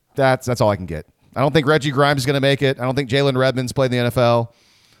that's all I can get. I don't think Reggie Grimes is going to make it. I don't think Jalen Redmond's played in the NFL.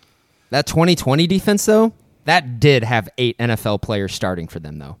 That 2020 defense, though, that did have 8 NFL players starting for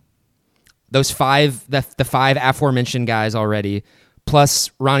them, though. Those 5, the 5 aforementioned guys already, plus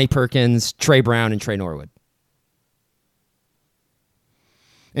Ronnie Perkins, Trey Brown, and Trey Norwood.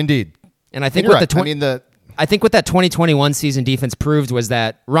 Indeed. And I think what I think what that 2021 season defense proved was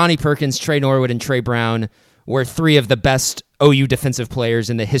that Ronnie Perkins, Trey Norwood, and Trey Brown were 3 of the best OU defensive players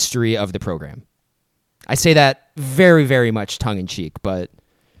in the history of the program. I say that very, very much tongue-in-cheek, but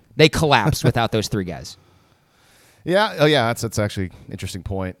they collapsed without those 3 guys. Yeah. Oh, yeah. That's actually an interesting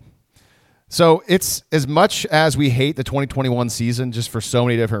point. So it's as much as we hate the 2021 season just for so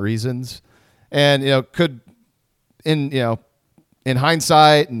many different reasons, and in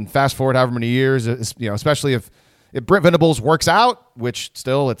hindsight and fast forward however many years, especially if Brent Venables works out, which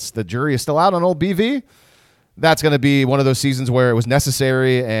still the jury is still out on old BV, that's going to be one of those seasons where it was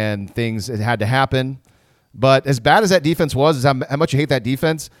necessary and it had to happen. But as bad as that defense was, is how much you hate that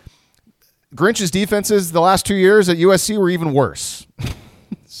defense. Grinch's defenses the last 2 years at USC were even worse.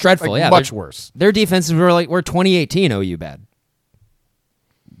 Dreadful, yeah. Much worse. Their defenses were 2018 OU bad.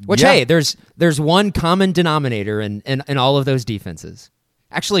 Which, yeah. hey, there's one common denominator in all of those defenses.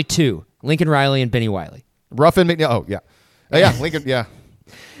 Actually, 2. Lincoln Riley and Benny Wiley. Ruffin McNeil. Oh, yeah. Yeah, Lincoln, yeah.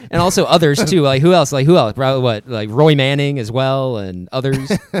 And also others, too. Like, who else? Probably what? Like Roy Manning as well and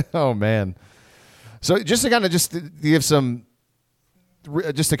others. Oh, man. So just to kind of give some...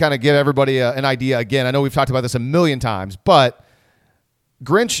 Just to kind of give everybody an idea, again, I know we've talked about this a million times, but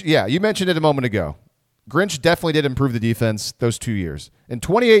Grinch, yeah, you mentioned it a moment ago. Grinch definitely did improve the defense those 2 years. In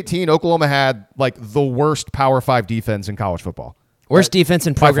 2018, Oklahoma had like the worst Power 5 defense in college football. Worst defense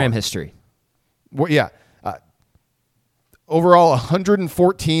in program history. Well, yeah. Overall,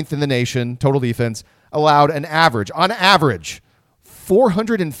 114th in the nation, total defense, allowed on average,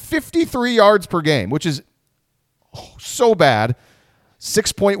 453 yards per game, which is so bad.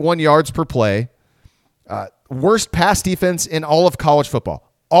 6.1 yards per play. Worst pass defense in all of college football.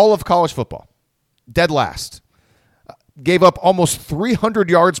 Dead last. Gave up almost 300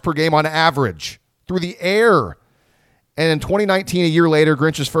 yards per game on average through the air. And in 2019, a year later,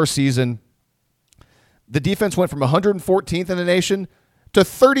 Grinch's first season, the defense went from 114th in the nation to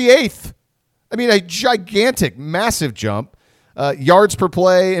 38th. I mean, a gigantic, massive jump. Yards per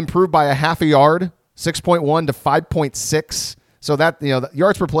play improved by a half a yard, 6.1 to 5.6. So that, the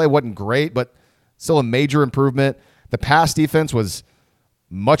yards per play wasn't great, but still a major improvement. The pass defense was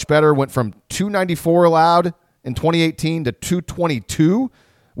much better, went from 294 allowed in 2018 to 222,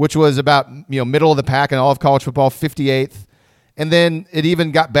 which was about middle of the pack in all of college football, 58th. And then it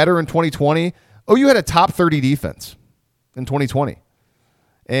even got better in 2020. OU had a top 30 defense in 2020.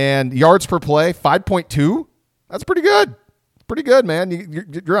 And yards per play, 5.2. That's pretty good. Pretty good, man.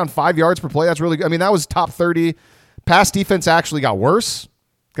 You're on 5 yards per play. That's really good. I mean, that was top 30. Pass defense actually got worse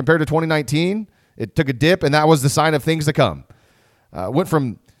compared to 2019. It took a dip, and that was the sign of things to come. Went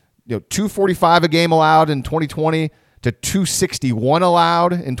from 245 a game allowed in 2020 to 261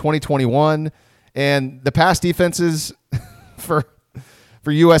 allowed in 2021. And the pass defenses for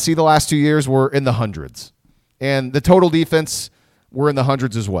for USC the last 2 years were in the hundreds. And the total defense were in the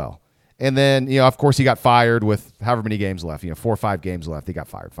hundreds as well. And then, of course, he got fired with however many games left. 4 or 5 games left. He got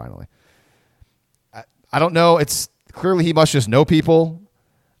fired finally. I don't know. It's clearly he must just know people.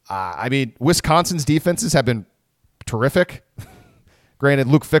 Wisconsin's defenses have been terrific. Granted,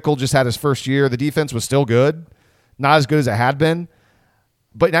 Luke Fickell just had his first year. The defense was still good. Not as good as it had been.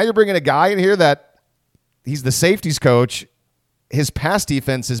 But now you're bringing a guy in here that he's the safeties coach. His pass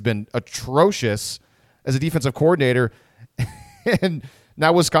defense has been atrocious as a defensive coordinator. And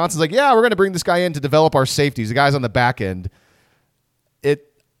now Wisconsin's like, yeah, we're going to bring this guy in to develop our safeties. The guy's on the back end.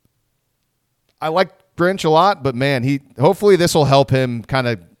 I like Grinch a lot, but man, hopefully this will help him kind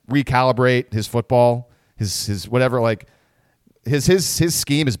of recalibrate his football, his whatever. Like his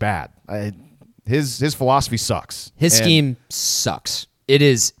scheme is bad. His philosophy sucks. His scheme sucks.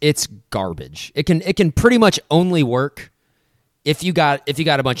 It's garbage. It can pretty much only work if you got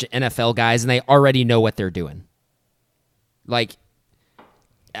a bunch of NFL guys and they already know what they're doing. Like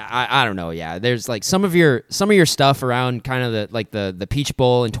I don't know, yeah. There's like some of your stuff around kind of the Peach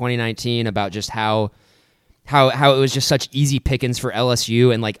Bowl in 2019 about just how it was just such easy pickings for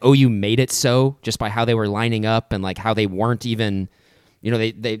LSU, and like OU made it so just by how they were lining up and like how they weren't even,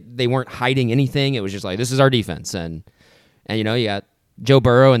 they weren't hiding anything. It was just like, this is our defense, and you got Joe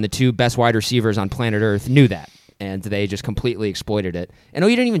Burrow and the 2 best wide receivers on planet Earth knew that, and they just completely exploited it. And OU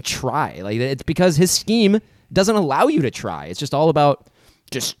didn't even try. Like, it's because his scheme doesn't allow you to try. It's just all about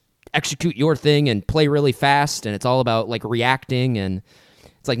just execute your thing and play really fast, and it's all about like reacting. And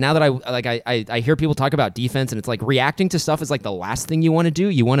it's like, now that I hear people talk about defense, and it's like reacting to stuff is like the last thing you want to do.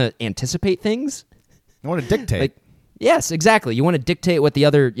 You want to anticipate things. You want to dictate. Like, yes, exactly. You want to dictate what the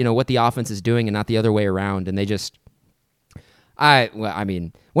other, what the offense is doing, and not the other way around. And they just,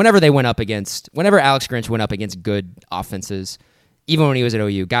 whenever Alex Grinch went up against good offenses, even when he was at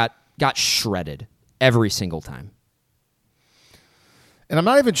OU, got shredded every single time. And I'm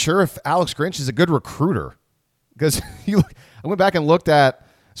not even sure if Alex Grinch is a good recruiter, because I went back and looked at,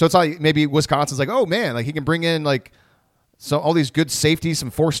 so it's like maybe Wisconsin's like, oh man, like he can bring in like all these good safeties, some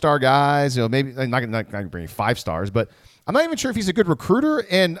 4-star guys, maybe not going to bring 5 stars, but I'm not even sure if he's a good recruiter.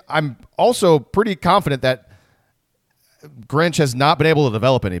 And I'm also pretty confident that Grinch has not been able to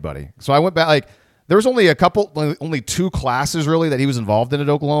develop anybody. So I went back, like there was only only 2 classes really that he was involved in at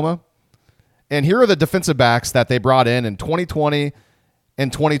Oklahoma. And here are the defensive backs that they brought in 2020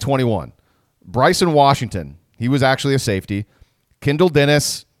 and 2021. Bryson Washington, he was actually a safety. Kendall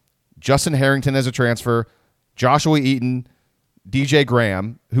Dennis, Justin Harrington as a transfer, Joshua Eaton, DJ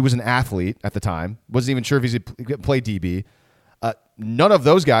Graham, who was an athlete at the time. Wasn't even sure if he could play DB. None of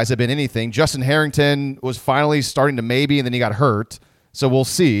those guys have been anything. Justin Harrington was finally starting to maybe, and then he got hurt. So we'll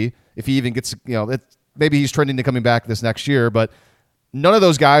see if he even gets, maybe he's trending to coming back this next year. But none of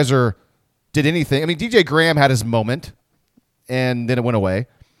those guys did anything. I mean, DJ Graham had his moment, and then it went away.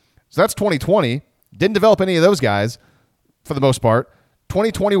 So that's 2020. Didn't develop any of those guys for the most part.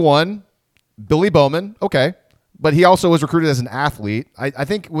 2021, Billy Bowman, okay. But he also was recruited as an athlete. I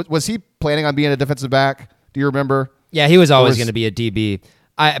think, was he planning on being a defensive back? Do you remember? Yeah, he was always going to be a DB.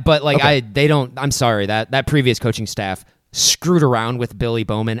 I'm sorry, that previous coaching staff screwed around with Billy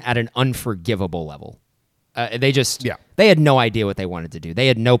Bowman at an unforgivable level. They had no idea what they wanted to do. They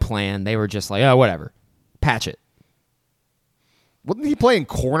had no plan. They were just like, oh, whatever. Patch it. Wasn't he playing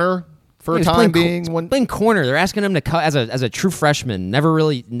corner for a time being? Playing corner. They're asking him to cut as a true freshman.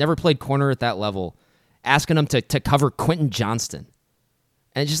 Never played corner at that level. Asking him to cover Quentin Johnston.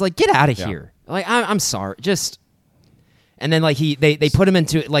 And it's just like, get out of here. Like, I'm sorry. Just... And then like they put him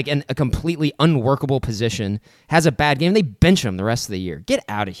into like a completely unworkable position, has a bad game, they bench him the rest of the year. Get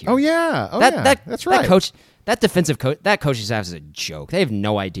out of here. Oh yeah. That's right. That coaching staff is a joke. They have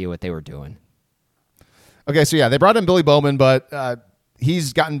no idea what they were doing. Okay, so yeah, they brought in Billy Bowman, but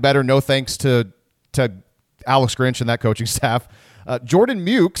he's gotten better. No thanks to Alex Grinch and that coaching staff. Jordan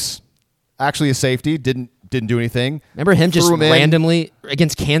Mukes, actually a safety, didn't do anything. Remember him just randomly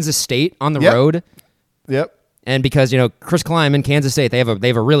against Kansas State on the road? Yep. And because, Chris Klein in Kansas State, they have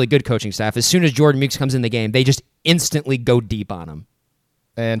a really good coaching staff. As soon as Jordan Mukes comes in the game, they just instantly go deep on him.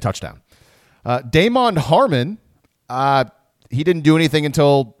 And touchdown. Damon Harmon, he didn't do anything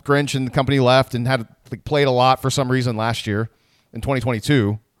until Grinch and the company left, and had played a lot for some reason last year in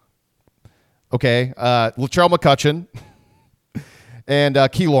 2022. Okay. Latrell McCutcheon and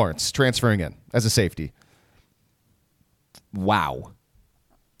Key Lawrence transferring in as a safety. Wow.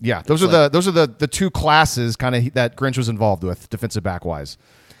 Yeah, those are the 2 classes kind of that Grinch was involved with, defensive back wise.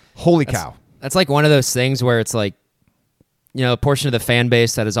 Holy cow! That's like one of those things where it's like a portion of the fan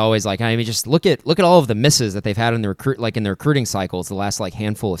base that is always like, I mean, just look at all of the misses that they've had in the recruiting cycles the last like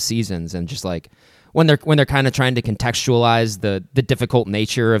handful of seasons, and just like when they're kind of trying to contextualize the difficult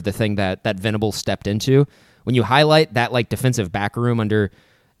nature of the thing that Venable stepped into. When you highlight that like defensive back room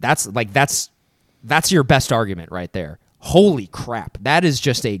that's your best argument right there. Holy crap. That is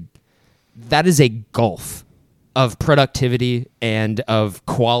a gulf of productivity and of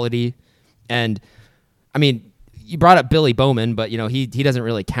quality. And I mean, you brought up Billy Bowman, but he doesn't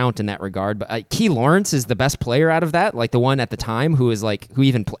really count in that regard. But Key Lawrence is the best player out of that, like the one at the time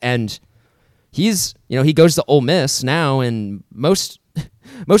and he's he goes to Ole Miss now, and most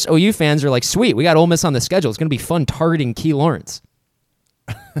OU fans are like, sweet, we got Ole Miss on the schedule. It's going to be fun targeting Key Lawrence.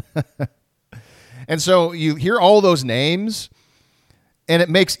 And so you hear all those names, and it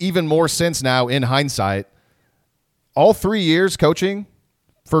makes even more sense now in hindsight. All 3 years coaching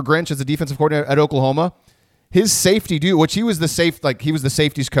for Grinch as a defensive coordinator at Oklahoma, his safety duo, which he was the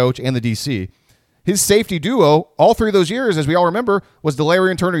safeties coach and the DC. His safety duo, all 3 of those years, as we all remember, was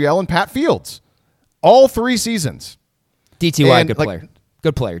Delarian Turner-Yell and Pat Fields. All 3 seasons. DTY, good player.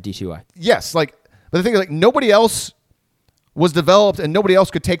 Good player, DTY. Yes, but the thing is, nobody else was developed and nobody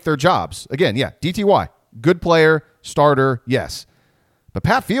else could take their jobs. Again, yeah, DTY, good player, starter, yes. But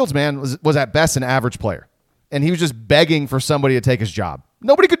Pat Fields, man, was at best an average player. And he was just begging for somebody to take his job.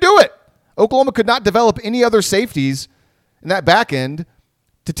 Nobody could do it. Oklahoma could not develop any other safeties in that back end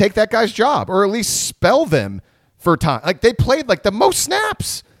to take that guy's job, or at least spell them for time. They played the most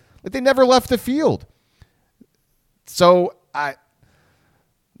snaps. They never left the field. So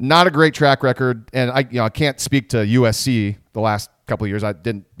not a great track record, and I can't speak to USC the last couple of years. I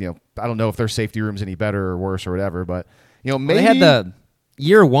don't know if their safety room's any better or worse or whatever, but maybe they had the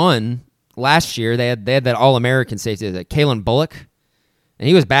year one last year. They had that All-American safety, that Kalen Bullock, and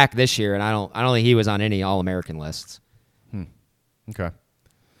he was back this year, and I don't think he was on any All-American lists. Okay.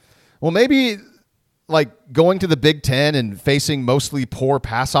 Well, maybe going to the Big Ten and facing mostly poor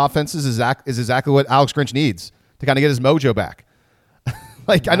pass offenses is exactly what Alex Grinch needs to kind of get his mojo back.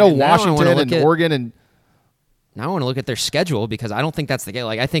 I know Washington and Oregon, and now I want to look at their schedule, because I don't think that's the case.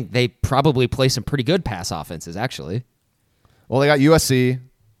 I think they probably play some pretty good pass offenses, actually. Well, they got USC,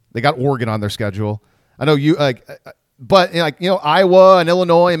 they got Oregon on their schedule. I know but Iowa and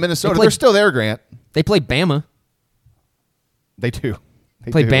Illinois and Minnesota, they're still there, Grant. They play Bama. They do.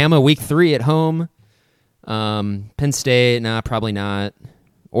 They play do. Bama week 3 at home. Penn State, nah, probably not.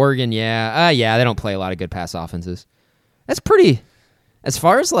 Oregon, yeah. They don't play a lot of good pass offenses. That's pretty. As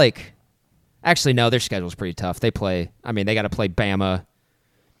far as actually, no, their schedule's pretty tough. They got to play Bama,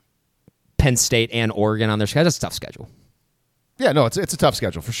 Penn State, and Oregon on their schedule. It's a tough schedule. Yeah, no, it's a tough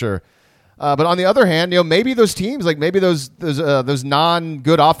schedule for sure. But on the other hand, maybe those teams, maybe those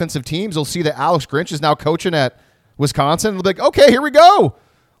non-good offensive teams, will see that Alex Grinch is now coaching at Wisconsin. They'll be like, okay, here we go.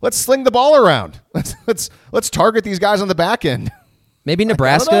 Let's sling the ball around. Let's target these guys on the back end. Maybe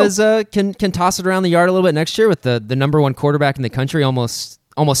Nebraska can toss it around the yard a little bit next year with the number 1 quarterback in the country, almost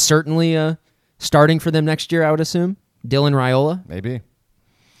certainly starting for them next year, I would assume. Dylan Raiola. Maybe.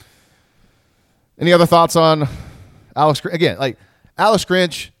 Any other thoughts on Alex Grinch? Again, Alex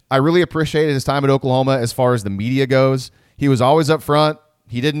Grinch, I really appreciated his time at Oklahoma as far as the media goes. He was always up front.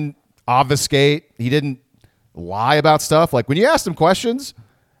 He didn't obfuscate. He didn't lie about stuff. When you asked him questions,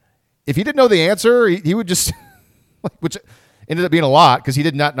 if he didn't know the answer, he would just, which ended up being a lot because he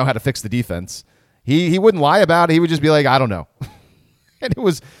did not know how to fix the defense. He wouldn't lie about it. He would just be like, I don't know. And it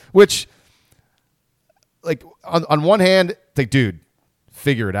was, which, on one hand, dude,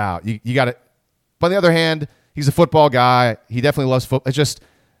 figure it out. You got it. But on the other hand, he's a football guy. He definitely loves football. It's just,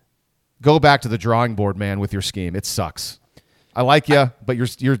 go back to the drawing board, man, with your scheme. It sucks. I like you, but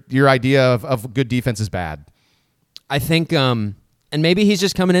your idea of good defense is bad. I think, and maybe he's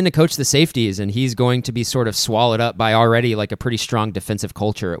just coming in to coach the safeties, and he's going to be sort of swallowed up by already a pretty strong defensive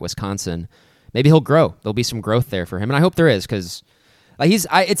culture at Wisconsin. Maybe he'll grow. There'll be some growth there for him, and I hope there is, because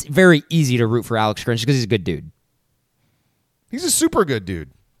it's very easy to root for Alex Grinch because he's a good dude. He's a super good dude.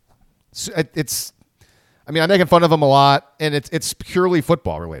 I'm making fun of him a lot, and it's purely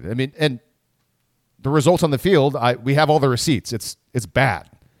football related. And the results on the field, we have all the receipts. It's bad.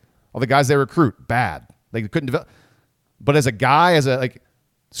 All the guys they recruit, bad. They couldn't develop. But as a guy,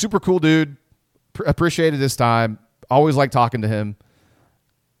 super cool dude, appreciated his time, always liked talking to him.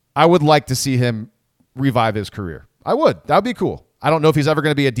 I would like to see him revive his career. I would. That would be cool. I don't know if he's ever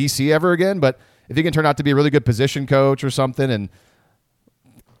going to be a DC ever again, but if he can turn out to be a really good position coach or something,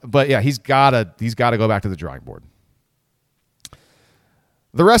 but yeah, he's got to go back to the drawing board.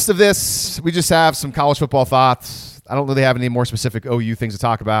 The rest of this, we just have some college football thoughts. I don't really have any more specific OU things to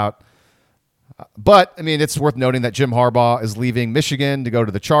talk about. But I mean, it's worth noting that Jim Harbaugh is leaving Michigan to go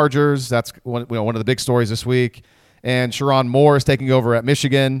to the Chargers. That's one of the big stories this week. And Sharon Moore is taking over at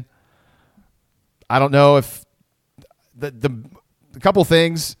Michigan. I don't know if the couple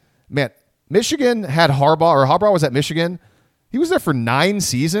things, man. Michigan had Harbaugh, or Harbaugh was at Michigan. He was there for 9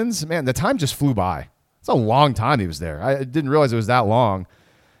 seasons. Man, the time just flew by. It's a long time he was there. I didn't realize it was that long.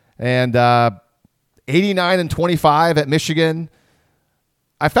 And 89-25 at Michigan.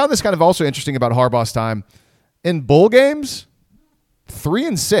 I found this kind of also interesting about Harbaugh's time. In bowl games,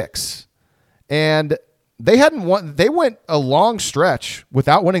 3-6. And they hadn't won. They went a long stretch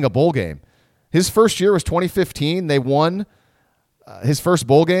without winning a bowl game. His first year was 2015. They won his first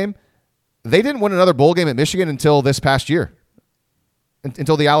bowl game. They didn't win another bowl game at Michigan until this past year,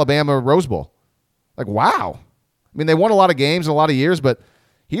 until the Alabama Rose Bowl. Like, wow. I mean, they won a lot of games in a lot of years, but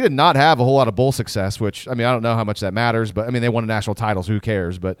he did not have a whole lot of bowl success, which, I mean, I don't know how much that matters, but I mean, they won a national title, so who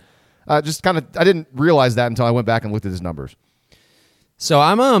cares? But just kind of, I didn't realize that until I went back and looked at his numbers. So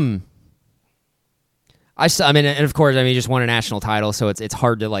I mean, and of course, I mean, he just won a national title, so it's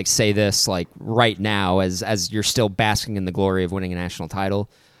hard to like say this like right now as you're still basking in the glory of winning a national title.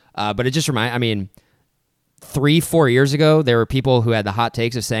 But it just I mean, 3-4 years ago, there were people who had the hot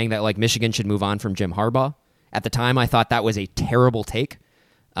takes of saying that like Michigan should move on from Jim Harbaugh. At the time, I thought that was a terrible take.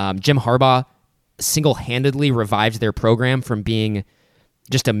 Jim Harbaugh single-handedly revived their program from being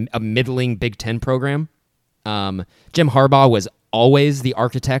just a middling Big Ten program. Jim Harbaugh was always the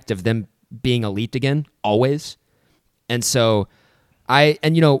architect of them being elite again, always. And so they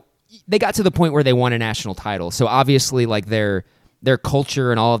got to the point where they won a national title. So obviously, like their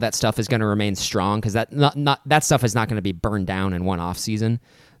culture and all of that stuff is going to remain strong because that stuff is not going to be burned down in one off season.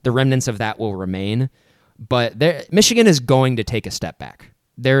 The remnants of that will remain, but Michigan is going to take a step back.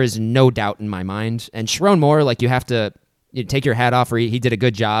 There is no doubt in my mind. And Sharon Moore, like you have to take your hat off. He did a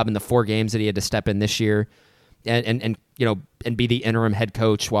good job in the 4 games that he had to step in this year, and be the interim head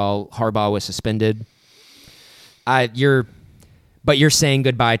coach while Harbaugh was suspended. You're saying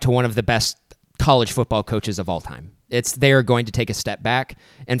goodbye to one of the best college football coaches of all time. They're going to take a step back.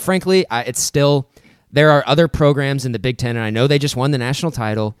 And frankly, there are other programs in the Big Ten, and I know they just won the national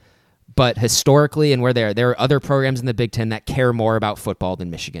title, but historically and where there are other programs in the Big Ten that care more about football than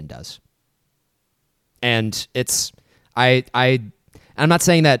Michigan does. And I'm not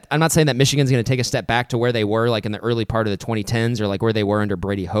saying that Michigan's going to take a step back to where they were like in the early part of the 2010s or like where they were under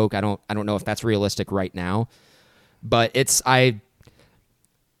Brady Hoke. I don't know if that's realistic right now, but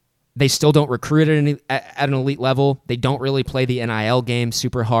they still don't recruit at an elite level. They don't really play the NIL game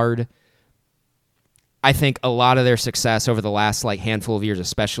super hard. I think a lot of their success over the last like handful of years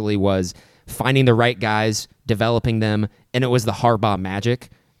especially was finding the right guys, developing them, and it was the Harbaugh magic.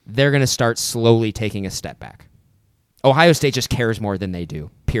 They're going to start slowly taking a step back. Ohio State just cares more than they do,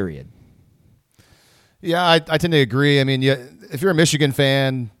 period. Yeah, I tend to agree. I mean, if you're a Michigan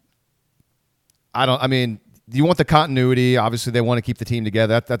fan, you want the continuity. Obviously, they want to keep the team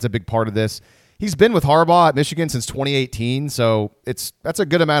together. That's a big part of this. He's been with Harbaugh at Michigan since 2018, so that's a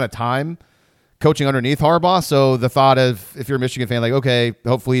good amount of time coaching underneath Harbaugh. So the thought of, if you're a Michigan fan, like, okay,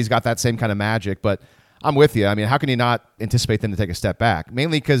 hopefully he's got that same kind of magic. But I'm with you. I mean, how can you not anticipate them to take a step back?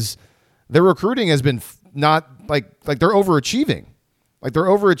 Mainly because their recruiting has been not like they're overachieving. Like they're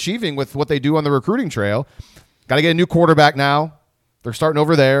overachieving with what they do on the recruiting trail. Got to get a new quarterback now. They're starting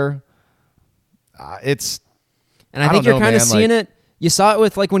over there. And I think you're kind of seeing it. You saw it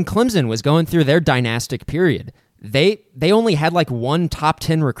with like when Clemson was going through their dynastic period. They only had like one top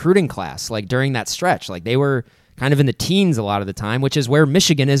 10 recruiting class like during that stretch. Like they were kind of in the teens a lot of the time, which is where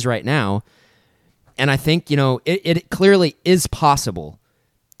Michigan is right now. And I think, it clearly is possible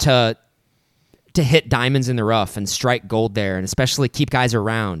to hit diamonds in the rough and strike gold there, and especially keep guys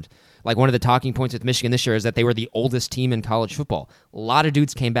around. Like one of the talking points with Michigan this year is that they were the oldest team in college football. A lot of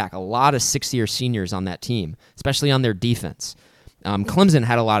dudes came back, a lot of 6-year seniors on that team, especially on their defense. Clemson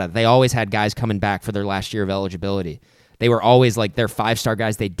had they always had guys coming back for their last year of eligibility. They were always like their 5-star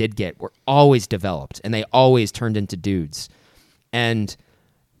guys they did get were always developed, and they always turned into dudes. And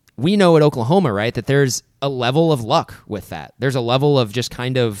we know at Oklahoma, right, that there's a level of luck with that. There's a level of just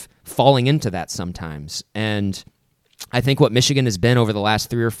kind of falling into that sometimes. And I think what Michigan has been over the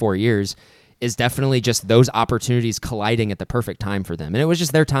last 3 or 4 years is definitely just those opportunities colliding at the perfect time for them. And it was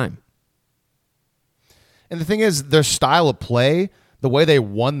just their time. And the thing is, their style of play, the way they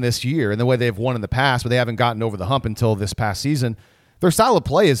won this year and the way they've won in the past, but they haven't gotten over the hump until this past season, their style of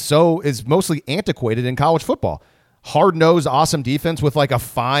play is mostly antiquated in college football. Hard-nosed, awesome defense with like a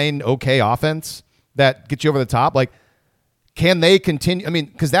fine, okay offense that gets you over the top. Like, can they continue? I mean,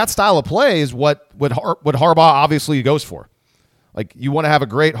 because that style of play is what Harbaugh obviously goes for. Like, you want to have a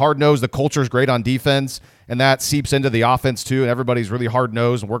great hard-nosed, the culture's great on defense, and that seeps into the offense too, and everybody's really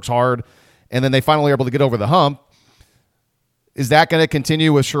hard-nosed and works hard, and then they finally are able to get over the hump. Is that going to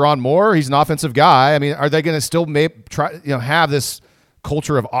continue with Sherrone Moore? He's an offensive guy. I mean, are they going to still have this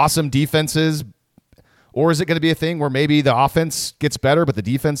culture of awesome defenses, or is it going to be a thing where maybe the offense gets better, but the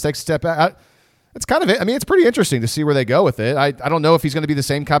defense takes a step out? It's kind of it. I mean, it's pretty interesting to see where they go with it. I don't know if he's going to be the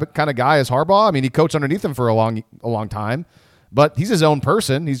same kind of guy as Harbaugh. I mean, he coached underneath him for a long time, but he's his own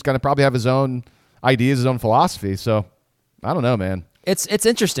person. He's going to probably have his own ideas, his own philosophy. So I don't know, man. It's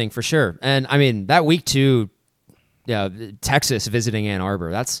interesting for sure. And I mean, that week 2, Texas visiting Ann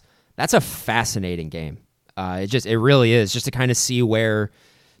Arbor, that's a fascinating game. It really is, just to kind of see where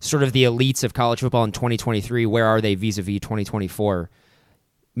sort of the elites of college football in 2023, where are they vis-a-vis 2024?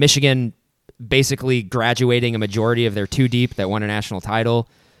 Michigan basically graduating a majority of their 2 deep that won a national title.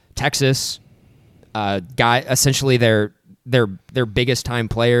 Texas, essentially their biggest time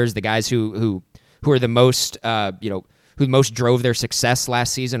players, the guys who are the most who most drove their success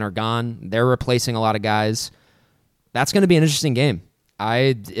last season are gone. They're replacing a lot of guys. That's going to be an interesting game.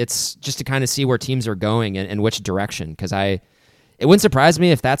 It's just to kind of see where teams are going and which direction, because it wouldn't surprise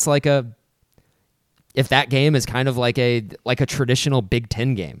me if that's if that game is kind of like a traditional Big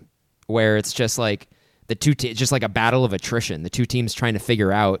Ten game, where it's just like just like a battle of attrition. The 2 teams trying to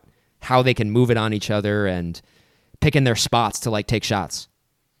figure out how they can move it on each other and picking their spots to take shots.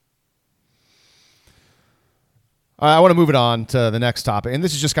 I want to move it on to the next topic, and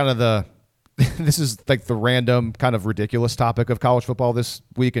this is just kind of this is like the random kind of ridiculous topic of college football this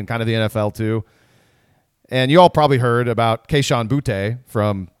week, and kind of the NFL too. And you all probably heard about Kayshon Boutte,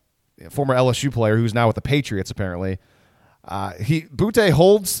 from former LSU player who's now with the Patriots, apparently. Boutte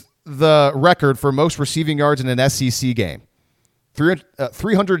holds the record for most receiving yards in an SEC game,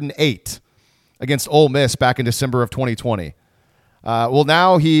 308 against Ole Miss back in December of 2020. Well,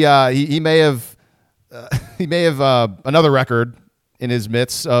 now he may have another record in his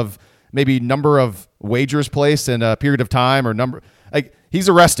midst of maybe number of wagers placed in a period of time, or number. Like, he's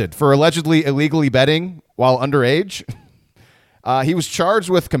arrested for allegedly illegally betting while underage. He was charged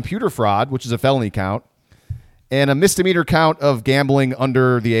with computer fraud, which is a felony count, and a misdemeanor count of gambling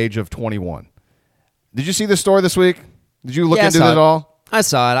under the age of 21. Did you see this story this week? Did you look into it at all? I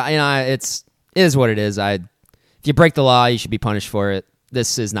saw it. It is what it is. If you break the law, you should be punished for it.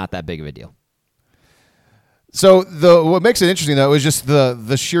 This is not that big of a deal. So what makes it interesting, though, is just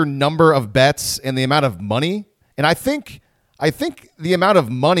the sheer number of bets and the amount of money. And I think the amount of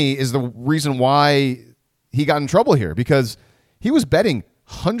money is the reason why he got in trouble here, because he was betting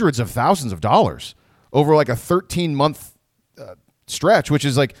hundreds of thousands of dollars over like a 13-month stretch, which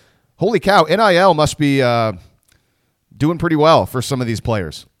is like, holy cow, NIL must be doing pretty well for some of these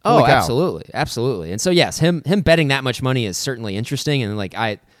players. Holy cow. Absolutely. And so, yes, him betting that much money is certainly interesting. And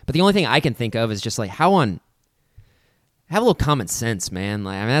but the only thing I can think of is just like, have a little common sense, man.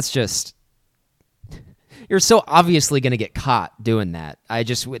 Like, I mean, that's just, you're so obviously going to get caught doing that.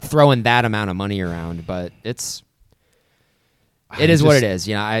 With throwing that amount of money around, but it is what it is.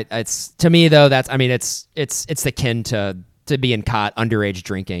 It's, to me though, it's akin to being caught underage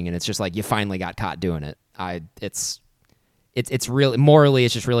drinking, and it's just like, you finally got caught doing it. It's really, morally,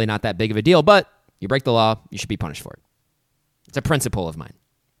 it's just really not that big of a deal, but you break the law, you should be punished for it. It's a principle of mine.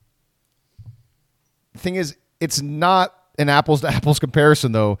 The thing is, it's not an apples to apples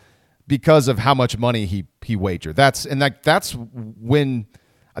comparison though, because of how much money he wagered. That's when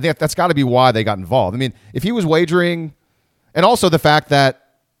I think that's got to be why they got involved. I mean, if he was wagering, and also the fact that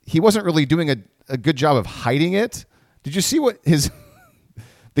he wasn't really doing a good job of hiding it. Did you see what the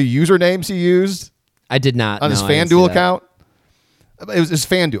usernames he used? I did not on his FanDuel account. It was his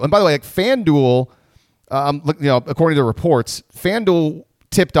FanDuel, and by the way, like FanDuel, according to reports, FanDuel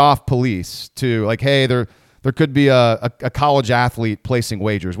tipped off police to like, hey, there could be a college athlete placing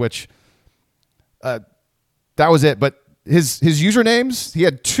wagers, which that was it. But his usernames, he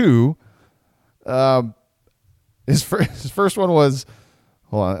had 2. His first one was,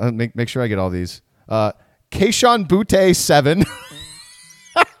 hold on, make sure I get all these. Kayshon Boutte 7.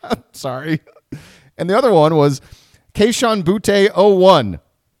 Sorry. And the other one was Kayshon Boutte 01.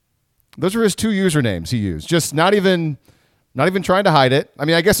 Those were his 2 usernames he used. Just not even trying to hide it. I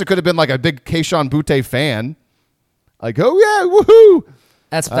mean, I guess it could have been like a big Kayshon Boutte fan. Like, oh yeah, woohoo.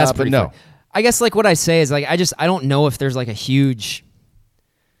 That's pretty funny. I guess like what I say is like, I don't know if there's like a huge,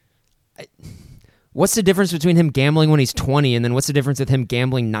 what's the difference between him gambling when he's 20 and then what's the difference with him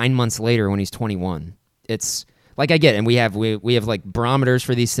gambling 9 months later when he's 21? It's like, I get it. And we have like barometers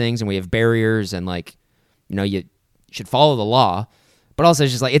for these things, and we have barriers, and like, you should follow the law. But also,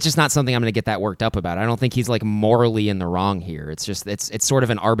 it's just not something I'm going to get that worked up about. I don't think he's like morally in the wrong here. It's just it's sort of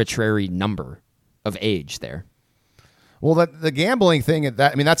an arbitrary number of age there. Well, the gambling thing,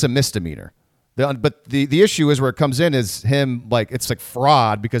 that's a misdemeanor. But the issue is where it comes in is him, like, it's like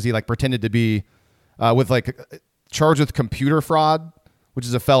fraud because he like pretended to be with like charged with computer fraud, which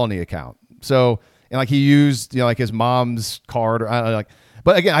is a felony account. So, and like he used, like his mom's card or I don't know, like,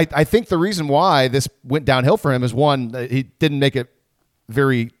 but again, I think the reason why this went downhill for him is one, he didn't make it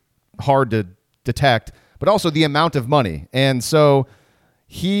very hard to detect, but also the amount of money. And so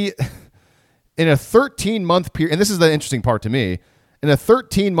he, in a 13-month period, and this is the interesting part to me, in a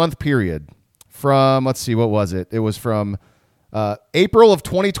 13-month period from, let's see, what was it? It was from April of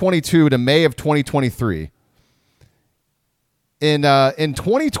 2022 to May of 2023. In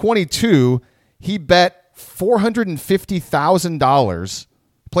 2022, he bet $450,000,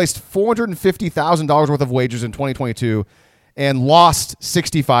 placed $450,000 worth of wagers in 2022 and lost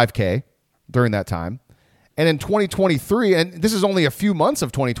 $65K during that time. And in 2023, and this is only a few months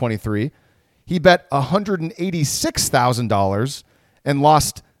of 2023, he bet $186,000 and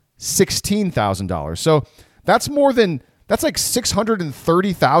lost $16,000. So that's like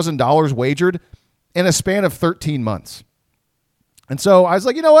 $630,000 wagered in a span of 13 months. And so I was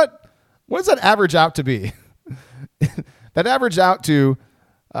like, you know what does that average out to be? That averaged out to,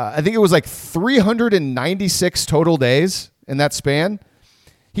 I think it was like 396 total days in that span.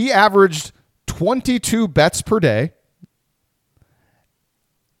 He averaged 22 bets per day.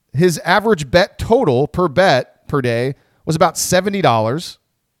 His average bet total per bet per day was about $70.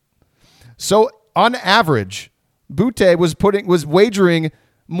 So on average, Butte was wagering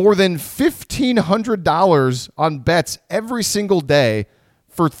more than $1,500 on bets every single day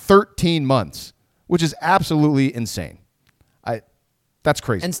for 13 months, which is absolutely insane. That's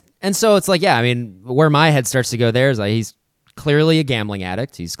crazy. And so it's like, yeah, I mean, where my head starts to go there is like he's clearly a gambling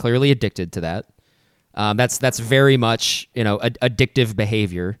addict. He's clearly addicted to that. That's very much, addictive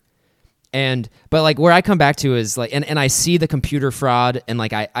behavior. But like where I come back to is like, and I see the computer fraud and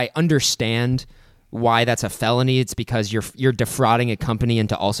like I understand why that's a felony. It's because you're defrauding a company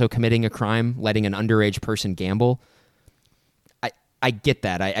into also committing a crime, letting an underage person gamble. I get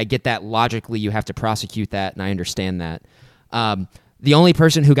that. I get that logically you have to prosecute that, and I understand that. The only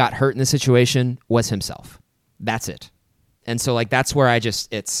person who got hurt in the situation was himself. That's it. And so like that's where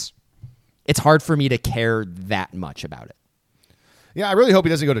it's hard for me to care that much about it. Yeah, I really hope he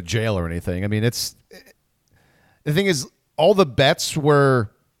doesn't go to jail or anything. I mean, the thing is, all the bets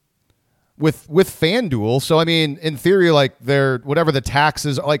were with FanDuel. So I mean, in theory, like whatever the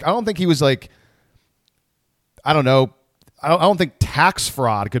taxes, like I don't think he was like, I don't know. I don't think tax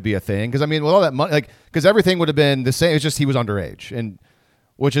fraud could be a thing because I mean, with all that money, like because everything would have been the same. It's just he was underage, and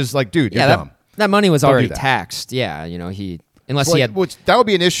which is like, dude, you're dumb. That money was already taxed. Yeah, he had. Which that would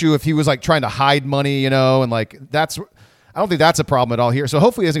be an issue if he was like trying to hide money, and like that's. I don't think that's a problem at all here. So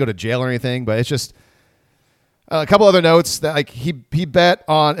hopefully he doesn't go to jail or anything. But it's just a couple other notes that like he bet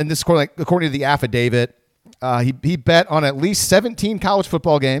on, and this according to the affidavit, he bet on at least 17 college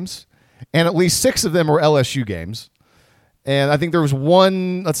football games, and at least 6 of them were LSU games. And I think there was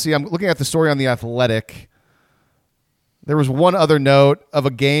one, let's see, I'm looking at the story on The Athletic. There was one other note of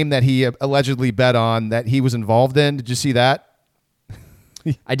a game that he allegedly bet on that he was involved in. Did you see that?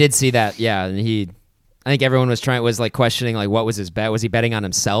 I did see that, yeah. And I think everyone was questioning, like, what was his bet? Was he betting on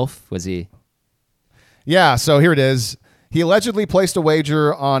himself? Was he? Yeah, so here it is. He allegedly placed a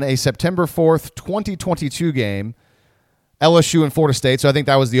wager on a September 4th, 2022 game, LSU and Florida State. So I think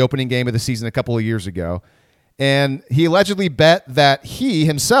that was the opening game of the season a couple of years ago. And he allegedly bet that he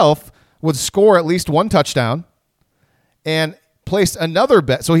himself would score at least one touchdown and placed another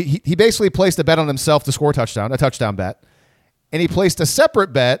bet. So he basically placed a bet on himself to score a touchdown bet. And he placed a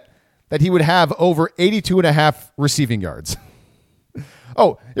separate bet that he would have over 82.5 receiving yards.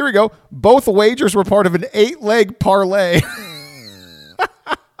 Oh, here we go. Both wagers were part of an 8-leg parlay.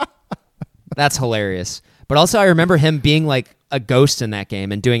 That's hilarious. But also I remember him being like a ghost in that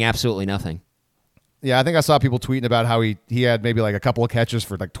game and doing absolutely nothing. Yeah, I think I saw people tweeting about how he had maybe like a couple of catches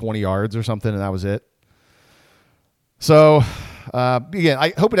for like 20 yards or something, and that was it. So, again,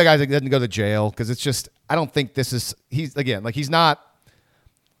 I hope that guy doesn't go to jail because it's just, I don't think he's not,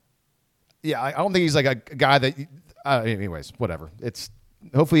 I don't think he's like a guy that, anyways, whatever.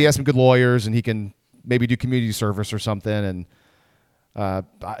 Hopefully he has some good lawyers and he can maybe do community service or something, and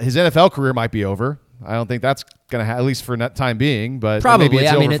his NFL career might be over. I don't think that's going to at least for that time being, but probably, maybe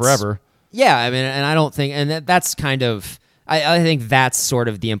it's over forever. Yeah, I mean, and I don't think, and that's kind of, I think that's sort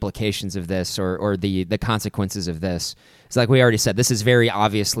of the implications of this, or the consequences of this. It's like we already said, this is very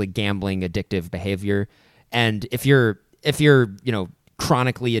obviously gambling, addictive behavior, and if you're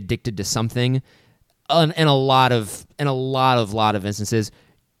chronically addicted to something, in a lot of instances,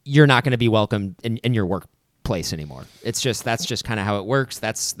 you're not going to be welcome in your workplace anymore. That's just kind of how it works.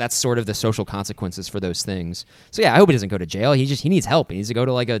 That's sort of the social consequences for those things. So yeah, I hope he doesn't go to jail. He needs help. He needs to go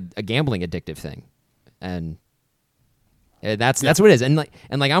to like a gambling addictive thing, and that's what it is. And like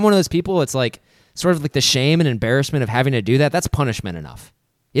I'm one of those people. It's like sort of like the shame and embarrassment of having to do that. That's punishment enough.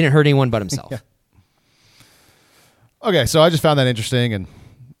 He didn't hurt anyone but himself. Yeah. Okay, so I just found that interesting, and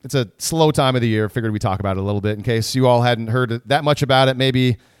it's a slow time of the year. Figured we'd talk about it a little bit in case you all hadn't heard that much about it.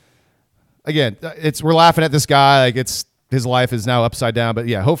 Maybe, again, we're laughing at this guy like his life is now upside down. But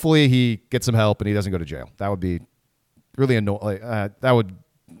yeah, hopefully he gets some help and he doesn't go to jail. That would be really annoying.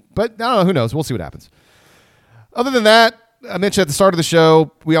 But I don't know. Who knows? We'll see what happens. Other than that, I mentioned at the start of the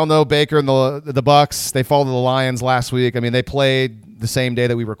show, we all know Baker and the Bucks. They fell to the Lions last week. I mean, they played the same day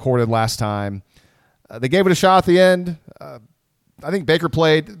that we recorded last time. They gave it a shot at the end. I think Baker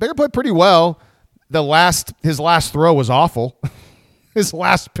played pretty well. His last throw was awful. His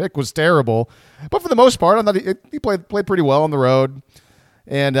last pick was terrible. But for the most part, I thought he played pretty well on the road.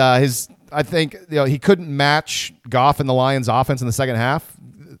 And I think he couldn't match Goff and the Lions' offense in the second half.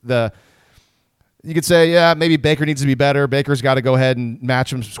 You could say, yeah, maybe Baker needs to be better. Baker's got to go ahead and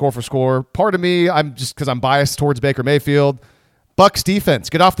match him score for score. Part of me, I'm just because I'm biased towards Baker Mayfield. Bucks defense,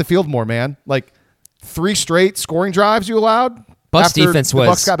 get off the field more, man. Like 3 straight scoring drives you allowed. Bucks defense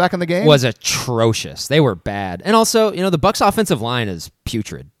Bucks got back in the game was atrocious. They were bad, and also the Bucks offensive line is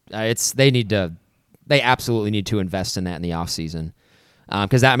putrid. They absolutely need to invest in that in the offseason.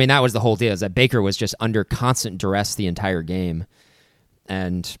 Because that was the whole deal, is that Baker was just under constant duress the entire game,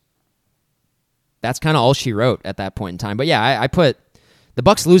 and that's kind of all she wrote at that point in time. But yeah, I put the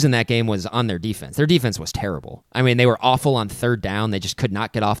Bucks losing that game was on their defense. Their defense was terrible. I mean, they were awful on third down. They just could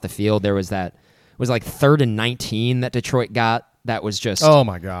not get off the field. There was like 3rd and 19 that Detroit got. That was just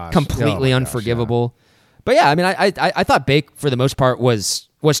completely unforgivable. Yeah. But yeah, I mean, I thought Bake for the most part was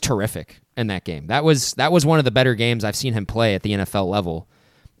terrific in that game. That was one of the better games I've seen him play at the NFL level,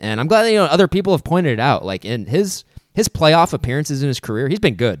 and I'm glad other people have pointed it out. Like in his playoff appearances in his career, he's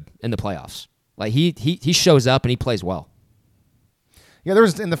been good in the playoffs. Like he shows up and he plays well. Yeah, there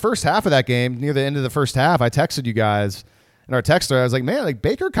was in the first half of that game, near the end of the first half, I texted you guys in our texter. I was like, man, like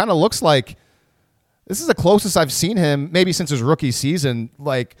Baker kind of looks like. This is the closest I've seen him, maybe since his rookie season,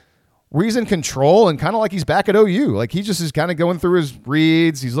 like where he's in control and kind of like he's back at OU. Like he just is kind of going through his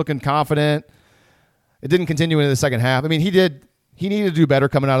reads. He's looking confident. It didn't continue into the second half. I mean, he needed to do better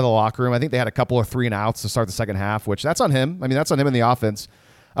coming out of the locker room. I think they had a couple of 3-and-outs to start the second half, which that's on him. I mean, that's on him in the offense.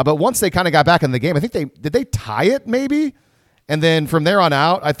 But once they kind of got back in the game, I think did they tie it maybe? And then from there on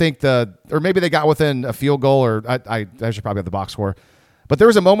out, I think or maybe they got within a field goal, or I should probably have the box score. But there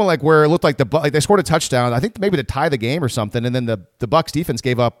was a moment like where it looked like they scored a touchdown, I think maybe to tie the game or something, and then the Bucks defense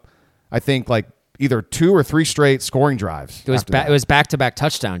gave up, I think, like either 2 or 3 straight scoring drives. It was back-to-back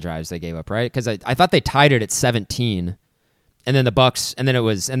touchdown drives they gave up, right? Because I thought they tied it at 17, and then the Bucks, and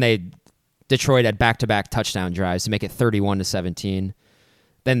then Detroit had back-to-back touchdown drives to make it 31-17.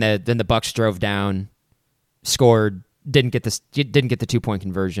 Then the Bucks drove down, scored, didn't get the 2-point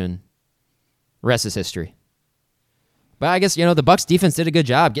conversion. Rest is history. But I guess the Bucks defense did a good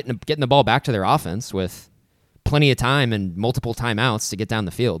job getting the ball back to their offense with plenty of time and multiple timeouts to get down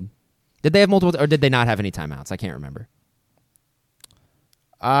the field. Did they have multiple, or did they not have any timeouts? I can't remember.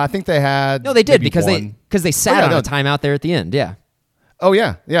 I think they had. No, they did because they sat on a timeout there at the end. Yeah. Oh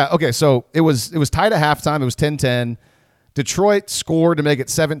yeah. Okay, so it was tied at halftime. It was 10-10. Detroit scored to make it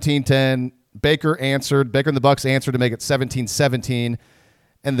 17-10. Baker and the Bucks answered to make it 17-17,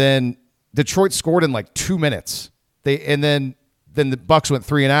 and then Detroit scored in like 2 minutes. Then the Bucks went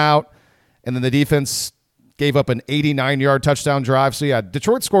 3-and-out, and then the defense gave up an 89-yard touchdown drive. So yeah,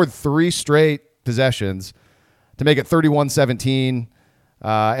 Detroit scored 3 straight possessions to make it 31-17,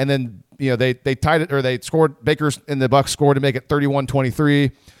 and then they tied it, or they scored. Baker and the Bucks scored to make it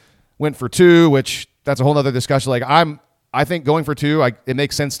 31-23. Went for 2, which that's a whole other discussion. Like I think going for 2, it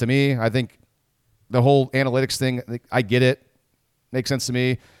makes sense to me. I think the whole analytics thing, I get it, makes sense to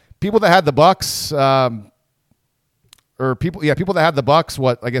me. People that had the Bucks. People that had the Bucks,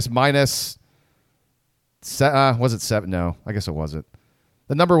 what, I guess minus, was it 7? No, I guess it wasn't.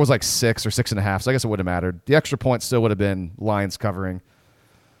 The number was like 6 or 6.5, so I guess it wouldn't have mattered. The extra point still would have been Lions covering.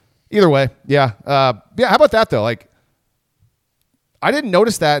 Either way, yeah. How about that, though? Like, I didn't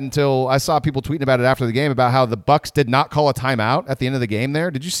notice that until I saw people tweeting about it after the game about how the Bucks did not call a timeout at the end of the game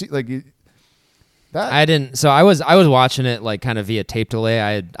there. Did you see, like, that? I didn't. So I was watching it like kind of via tape delay.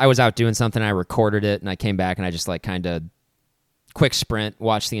 I was out doing something. I recorded it and I came back and I just like kind of quick sprint,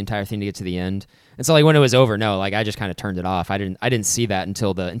 watch the entire thing to get to the end. And so like when it was over, no, like I just kind of turned it off. I didn't see that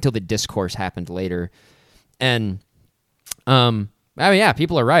until the discourse happened later. And I mean, yeah,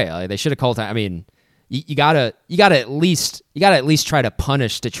 people are right. Like, they should have called time. I mean, you gotta at least try to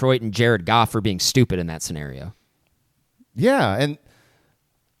punish Detroit and Jared Goff for being stupid in that scenario. Yeah, and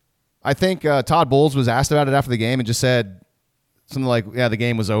I think Todd Bowles was asked about it after the game and just said something like, "Yeah, the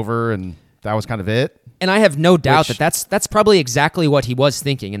game was over, and that was kind of it." And I have no doubt that's probably exactly what he was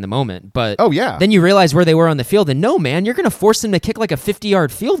thinking in the moment. But oh yeah, then you realize where they were on the field, and no, man, you're going to force them to kick like a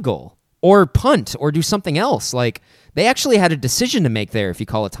 50-yard field goal or punt or do something else. Like they actually had a decision to make there if you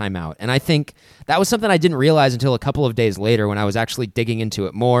call a timeout. And I think that was something I didn't realize until a couple of days later when I was actually digging into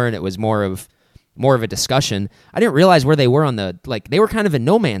it more, and it was more of a discussion. I didn't realize where they were on the, like, they were kind of in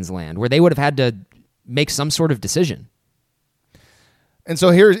no man's land where they would have had to make some sort of decision. And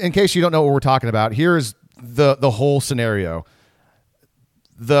so here's, in case you don't know what we're talking about, here's the whole scenario.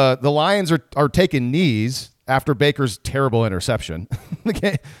 The Lions are taking knees after Baker's terrible interception.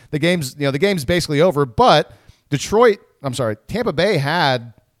 the game's basically over, but Tampa Bay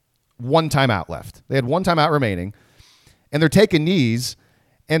had one timeout left. They had one timeout remaining, and they're taking knees.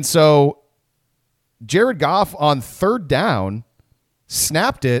 And so Jared Goff on third down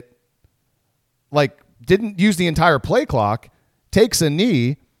snapped it, like didn't use the entire play clock, takes a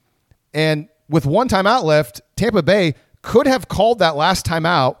knee, and with one timeout left, Tampa Bay could have called that last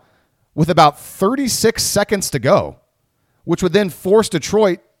timeout with about 36 seconds to go, which would then force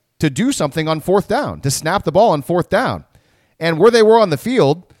Detroit to do something on fourth down, to snap the ball on fourth down. And where they were on the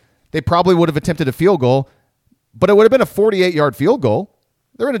field, they probably would have attempted a field goal, but it would have been a 48-yard field goal.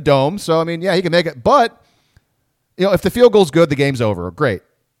 They're in a dome, so, I mean, yeah, he can make it. But, if the field goal's good, the game's over. Great.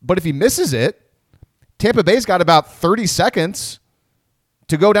 But if he misses it, Tampa Bay's got about 30 seconds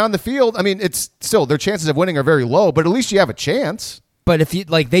to go down the field. I mean, it's still, their chances of winning are very low, but at least you have a chance. But if you,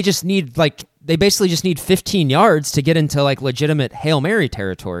 like, they basically just need 15 yards to get into, like, legitimate Hail Mary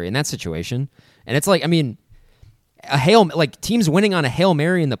territory in that situation. And it's like, I mean, teams winning on a Hail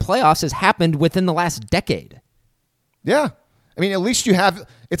Mary in the playoffs has happened within the last decade. Yeah. I mean, at least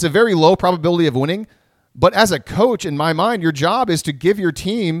it's a very low probability of winning. But as a coach, in my mind, your job is to give your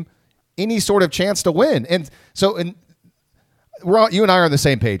team any sort of chance to win. And so, you and I are on the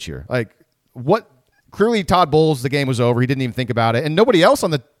same page here. Like, clearly Todd Bowles, the game was over. He didn't even think about it. And nobody else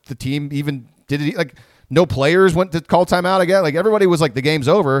on the team even did it. Like, no players went to call timeout again. Like, everybody was like, the game's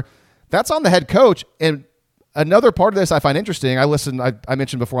over. That's on the head coach. And another part of this I find interesting, I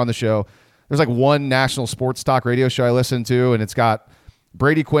mentioned before on the show, there's like one national sports talk radio show I listen to, and it's got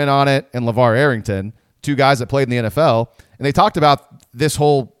Brady Quinn on it and LeVar Arrington, two guys that played in the NFL. And they talked about this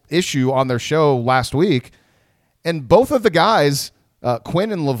whole issue on their show last week. And both of the guys,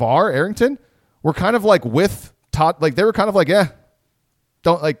 Quinn and LeVar Arrington, were kind of like with Todd. Like, they were kind of like,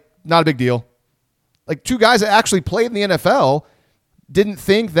 not a big deal. Like, two guys that actually played in the NFL didn't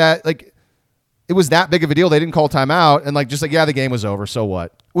think that, like, it was that big of a deal. They didn't call timeout, and the game was over. So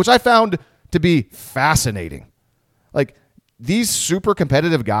what? Which I found to be fascinating. Like, these super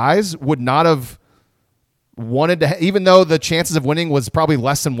competitive guys would not have wanted to, even though the chances of winning was probably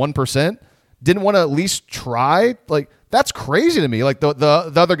less than 1%, didn't want to at least try. Like, that's crazy to me. Like, the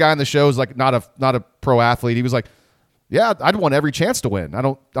other guy on the show is like not a pro athlete. He was like, yeah, I'd want every chance to win. I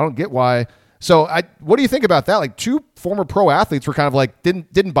don't get why. So what do you think about that? Like, two former pro athletes were kind of like,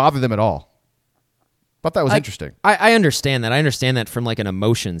 didn't bother them at all. Thought that was interesting. I understand that. I understand that from like an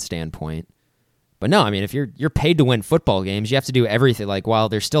emotion standpoint. But no, I mean, if you're paid to win football games, you have to do everything. Like, while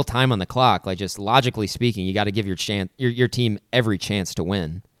there's still time on the clock, like, just logically speaking, you got to give your team every chance to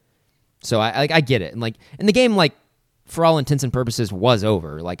win. So I get it. And like, and the game, like, for all intents and purposes, was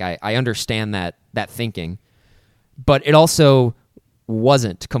over. Like, I understand that thinking, but it also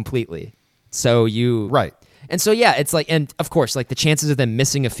wasn't completely. So right. And so, yeah, it's like, and of course, like, the chances of them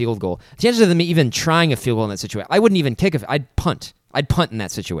missing a field goal, the chances of them even trying a field goal in that situation, I wouldn't even kick I'd punt in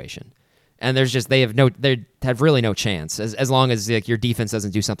that situation. And they have really no chance as long as, like, your defense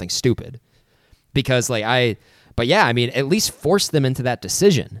doesn't do something stupid. Because but yeah, I mean, at least force them into that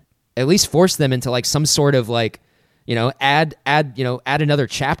decision. At least force them into, like, some sort of, like, add another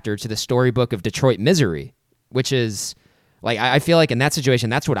chapter to the storybook of Detroit misery, which is, like, I feel like in that situation,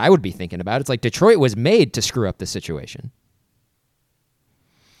 that's what I would be thinking about. It's like Detroit was made to screw up the situation.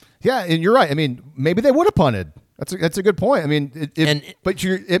 Yeah, and you're right. I mean, maybe they would have punted. That's a good point. I mean,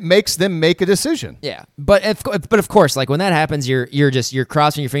 it makes them make a decision. Yeah, but of course, like, when that happens, you're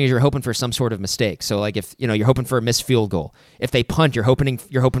crossing your fingers. You're hoping for some sort of mistake. So, like, if you're hoping for a missed field goal. If they punt, you're hoping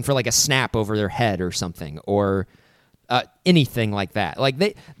for like a snap over their head or something, or anything like that.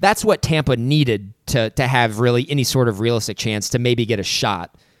 Like, that's what Tampa needed to have really any sort of realistic chance to maybe get a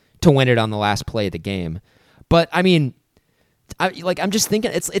shot to win it on the last play of the game. But I mean, I'm just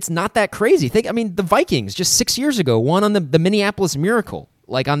thinking it's not that crazy. The Vikings just 6 years ago won on the Minneapolis Miracle,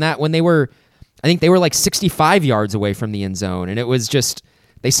 like on that when I think they were like 65 yards away from the end zone, and it was just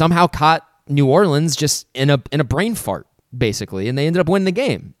they somehow caught New Orleans just in a brain fart basically, and they ended up winning the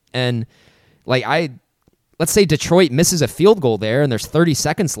game. And let's say Detroit misses a field goal there, and there's 30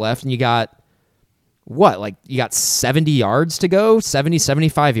 seconds left, and you got 70 yards to go, 70,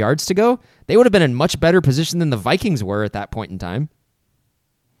 75 yards to go. They would have been in much better position than the Vikings were at that point in time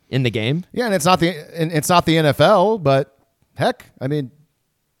in the game. Yeah, and it's not the NFL, but heck, I mean,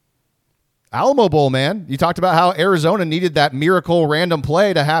 Alamo Bowl, man. You talked about how Arizona needed that miracle random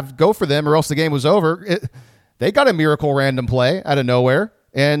play to have go for them, or else the game was over. They got a miracle random play out of nowhere,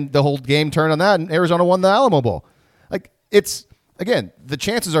 and the whole game turned on that, and Arizona won the Alamo Bowl. Again, the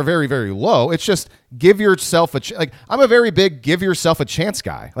chances are very, very low. It's just give yourself I'm a very big give yourself a chance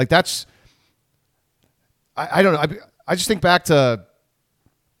guy. Like that's, I don't know. I just think back to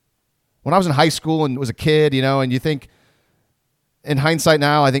when I was in high school and was a kid, and you think in hindsight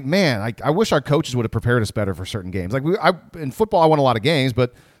now, I think, man, I wish our coaches would have prepared us better for certain games. Like in football, I won a lot of games,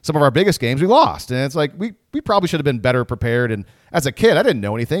 but some of our biggest games we lost. And it's like, we probably should have been better prepared. And as a kid, I didn't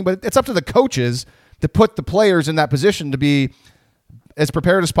know anything, but it's up to the coaches to put the players in that position to be as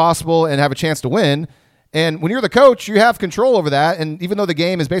prepared as possible and have a chance to win. And when you're the coach, you have control over that. And even though the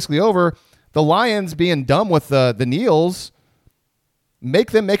game is basically over, the Lions being dumb with the kneels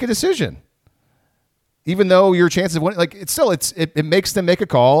make them make a decision. Even though your chances of winning, it makes them make a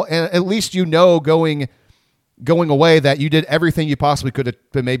call. And at least going away that you did everything you possibly could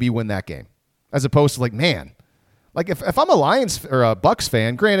to maybe win that game. As opposed to man, if I'm a Lions or a Bucks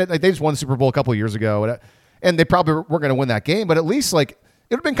fan, granted, they just won the Super Bowl a couple of years ago, and they probably were going to win that game, but at least it would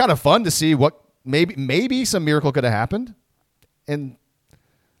have been kind of fun to see what maybe some miracle could have happened. And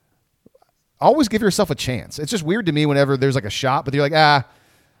always give yourself a chance. It's just weird to me whenever there's a shot, but you're like,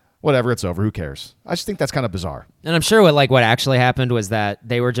 whatever, it's over. Who cares? I just think that's kind of bizarre. And I'm sure what actually happened was that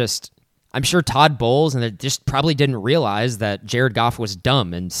they were I'm sure Todd Bowles and they just probably didn't realize that Jared Goff was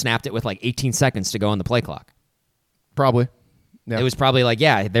dumb and snapped it with 18 seconds to go on the play clock. Probably. Yeah. It was probably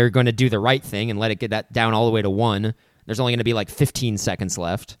they're going to do the right thing and let it get that down all the way to 1. There's only going to be 15 seconds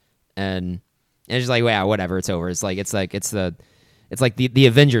left, and it's just whatever, it's over. It's the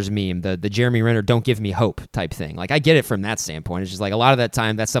Avengers meme, the Jeremy Renner "Don't give me hope" type thing. I get it from that standpoint. It's just a lot of that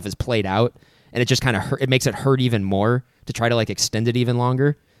time that stuff is played out, and it just kind of it makes it hurt even more to try to extend it even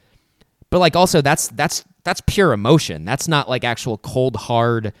longer. But also that's pure emotion. That's not actual cold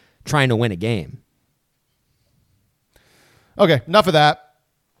hard trying to win a game. Okay, enough of that.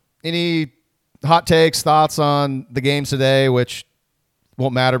 Any hot takes, thoughts on the games today, which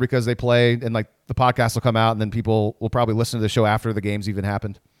won't matter because they play and the podcast will come out and then people will probably listen to the show after the games even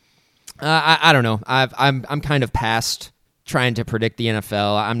happened? I don't know. I'm kind of past trying to predict the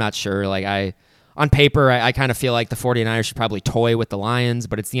NFL. I'm not sure. On paper, I kind of feel like the 49ers should probably toy with the Lions,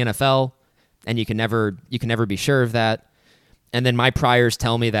 but it's the NFL and you can never be sure of that. And then my priors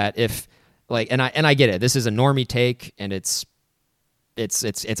tell me that if and I get it. This is a normie take, and it's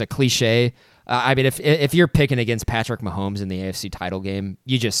a cliche. If you're picking against Patrick Mahomes in the AFC title game,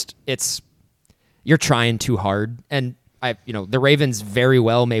 you're trying too hard. And the Ravens very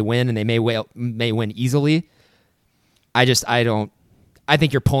well may win, and they may win easily. I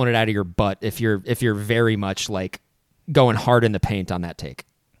think you're pulling it out of your butt if you're very much going hard in the paint on that take.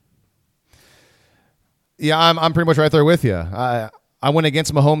 Yeah, I'm pretty much right there with you. I went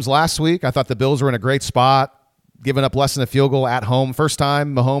against Mahomes last week. I thought the Bills were in a great spot, giving up less than a field goal at home. First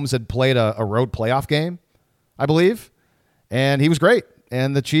time Mahomes had played a road playoff game, I believe, and he was great.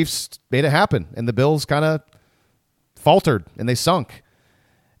 And the Chiefs made it happen, and the Bills kind of faltered and they sunk.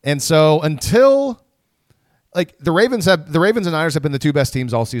 And so until the Ravens and Niners have been the two best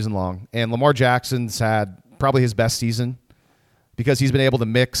teams all season long, and Lamar Jackson's had probably his best season because he's been able to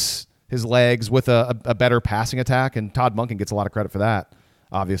mix his legs with a better passing attack, and Todd Monken gets a lot of credit for that,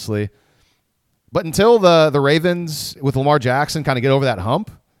 obviously. But until the Ravens with Lamar Jackson kind of get over that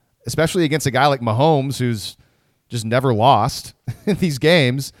hump, especially against a guy like Mahomes who's just never lost in these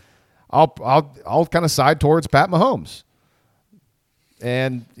games, I'll kind of side towards Pat Mahomes.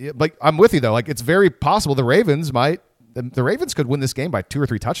 And I'm with you though. It's very possible the Ravens could win this game by 2 or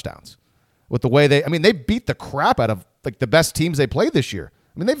 3 touchdowns with the way they beat the crap out of the best teams they played this year.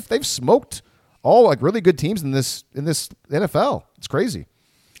 They've smoked all really good teams in this NFL. It's crazy.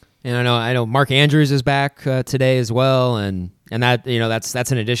 And I know Mark Andrews is back today as well, and that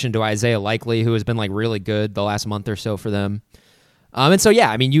that's in addition to Isaiah Likely, who has been really good the last month or so for them. And so,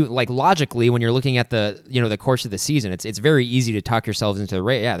 yeah, I mean, you like logically when you're looking at the course of the season, it's very easy to talk yourselves into the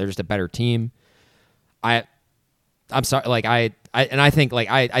race. Yeah, they're just a better team. I'm sorry, like I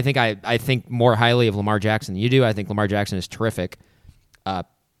think more highly of Lamar Jackson than you do. I think Lamar Jackson is terrific.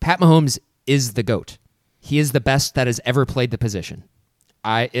 Pat Mahomes is the GOAT. He is the best that has ever played the position.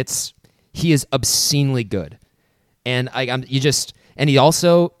 He is obscenely good, and he's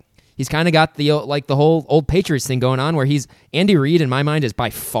kind of got the whole old Patriots thing going on, where Andy Reid in my mind is by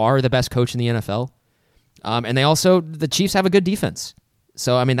far the best coach in the NFL, and the Chiefs have a good defense.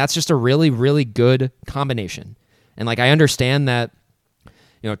 So I mean that's just a really really good combination, and like I understand that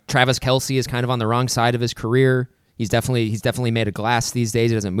Travis Kelce is kind of on the wrong side of his career. He's definitely made of glass these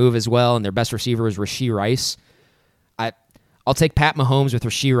days. He doesn't move as well, and their best receiver is Rashee Rice. I'll take Pat Mahomes with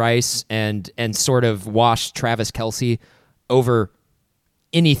Rashee Rice and sort of wash Travis Kelce over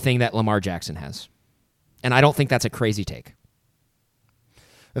anything that Lamar Jackson has. And I don't think that's a crazy take.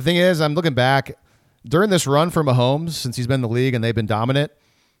 The thing is, I'm looking back, during this run for Mahomes, since he's been in the league and they've been dominant,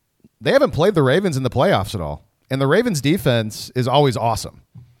 they haven't played the Ravens in the playoffs at all. And the Ravens defense is always awesome.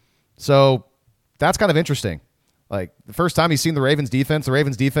 So that's kind of interesting. Like the first time he's seen the Ravens defense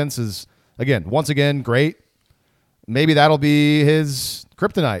is, once again, great. Maybe that'll be his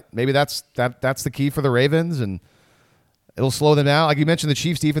kryptonite. Maybe that's the key for the Ravens, and it'll slow them down. Like you mentioned, the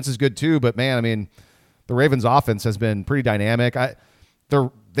Chiefs' defense is good too, but man, I mean, the Ravens' offense has been pretty dynamic.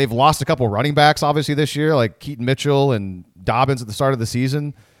 They've lost a couple running backs, obviously, this year, like Keaton Mitchell and Dobbins at the start of the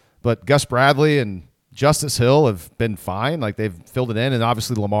season, but Gus Bradley and Justice Hill have been fine. Like they've filled it in, and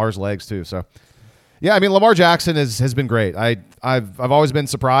obviously Lamar's legs too. So, yeah, I mean, Lamar Jackson has been great. I've always been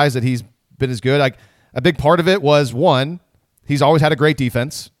surprised that he's been as good. A big part of it was, one, he's always had a great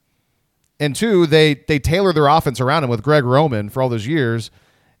defense. And two, they tailored their offense around him with Greg Roman for all those years.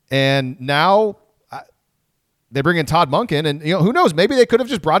 And now they bring in Todd Monken. And who knows? Maybe they could have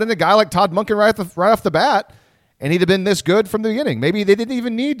just brought in a guy like Todd Monken right off the bat, and he'd have been this good from the beginning. Maybe they didn't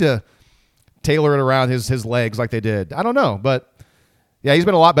even need to tailor it around his legs like they did. I don't know. But, yeah, he's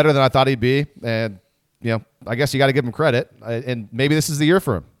been a lot better than I thought he'd be. And, I guess you got to give him credit. And maybe this is the year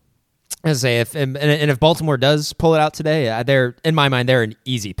for him. As I say, if Baltimore does pull it out today, they're in my mind they're an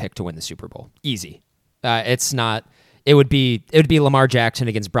easy pick to win the Super Bowl. Easy. It's not. It would be Lamar Jackson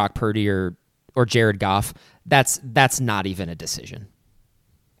against Brock Purdy or Jared Goff. That's not even a decision.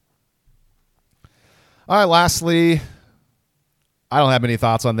 All right. Lastly, I don't have many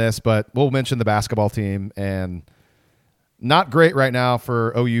thoughts on this, but we'll mention the basketball team, and not great right now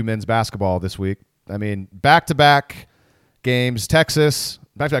for OU men's basketball this week. I mean, back-to-back games,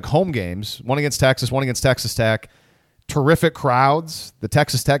 back-to-back home games, one against Texas, one against Texas Tech. Terrific crowds. The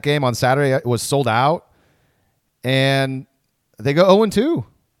Texas Tech game on Saturday was sold out, and they go 0-2.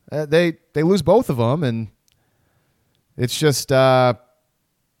 They lose both of them, and it's just my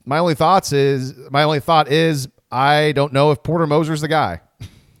only thought is I don't know if Porter Moser's the guy.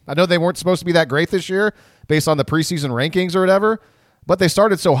 I know they weren't supposed to be that great this year based on the preseason rankings or whatever, but they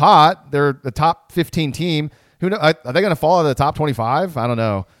started so hot. They're the top 15 team. Who knows? Are they going to fall out of the top 25? I don't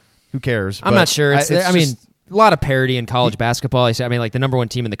know. Who cares? I'm not sure. I mean, a lot of parity in college basketball. I mean, like the number one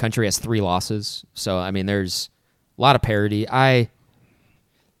team in the country has 3 losses. So, I mean, there's a lot of parity.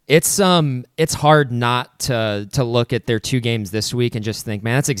 It's hard not to look at their 2 games this week and just think,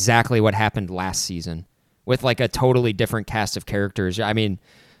 man, that's exactly what happened last season with like a totally different cast of characters. I mean,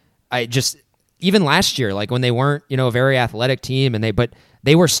 even last year, like when they weren't, a very athletic team but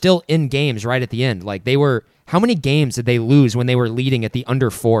they were still in games right at the end. Like how many games did they lose when they were leading at the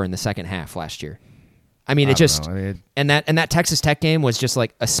under 4 in the second half last year? I mean, and that Texas Tech game was just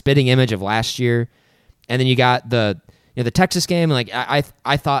like a spitting image of last year. And then you got the Texas game. Like I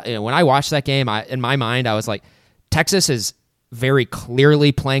thought, when I watched that game, in my mind, I was like, Texas is very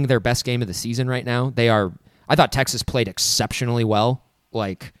clearly playing their best game of the season right now. I thought Texas played exceptionally well,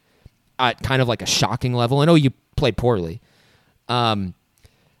 like at kind of like a shocking level. I know you played poorly.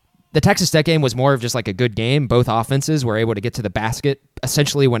 The Texas Tech game was more of just like a good game. Both offenses were able to get to the basket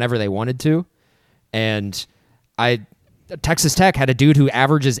essentially whenever they wanted to. And Texas Tech had a dude who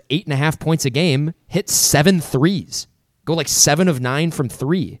averages 8.5 points a game, hit 7 threes, go like 7 of 9 from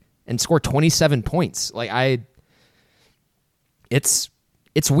 3, and score 27 points. Like it's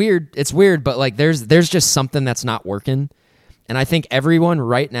weird. It's weird, but like there's just something that's not working. And I think everyone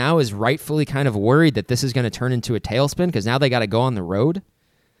right now is rightfully kind of worried that this is going to turn into a tailspin because now they got to go on the road.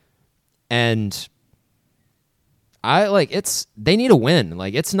 And they need a win.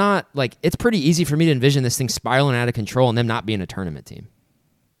 Like it's not like it's pretty easy for me to envision this thing spiraling out of control and them not being a tournament team.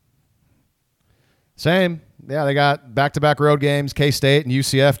 Same. Yeah, they got back-to-back road games, K-State and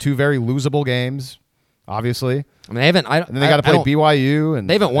UCF, 2 very losable games. obviously. I mean, they haven't. And then they got to play BYU, and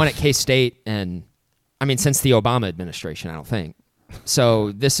they haven't won at K-State, and I mean, since the Obama administration, I don't think.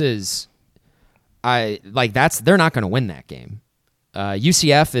 So this is, they're not going to win that game.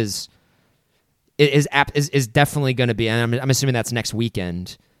 UCF is definitely going to be, and I'm assuming that's next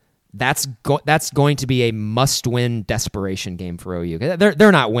weekend. That's going to be a must-win desperation game for OU.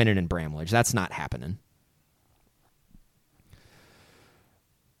 They're not winning in Bramlage. That's not happening.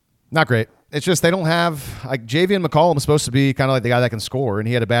 Not great. It's just they don't have, like, Javian McCollum is supposed to be kind of like the guy that can score, and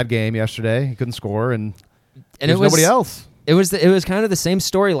he had a bad game yesterday. He couldn't score, and there's nobody else. It was kind of the same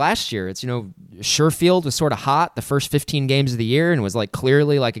story last year. It's, Sherfield was sort of hot the first 15 games of the year and was like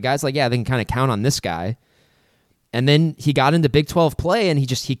clearly like a guy's like, yeah, they can kind of count on this guy. And then he got into Big 12 play and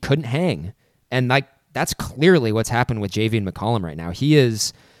he couldn't hang. And like that's clearly what's happened with Javian McCollum right now. He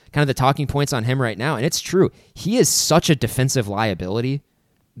is kind of the talking points on him right now, and it's true. He is such a defensive liability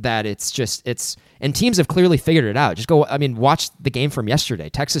that and teams have clearly figured it out. Watch the game from yesterday.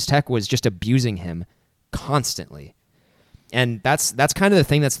 Texas Tech was just abusing him constantly. And that's kind of the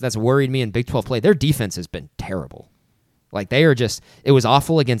thing that's worried me in Big 12 play. Their defense has been terrible. Like they are it was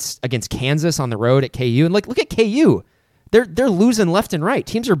awful against Kansas on the road at KU. And like look at KU. They're losing left and right.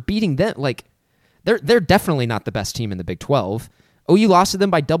 Teams are beating them. Like they're definitely not the best team in the Big 12. OU lost to them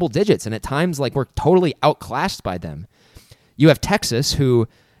by double digits, and at times like we're totally outclassed by them. You have Texas, who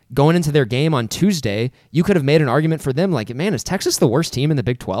going into their game on Tuesday, you could have made an argument for them like, man, is Texas the worst team in the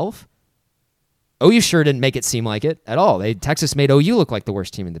Big 12? OU sure didn't make it seem like it at all. Texas made OU look like the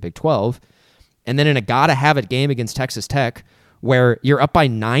worst team in the Big 12. And then in a gotta-have-it game against Texas Tech, where you're up by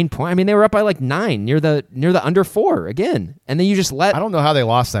 9 points. I mean, they were up by like 9, near the under 4 again. And then you just let... I don't know how they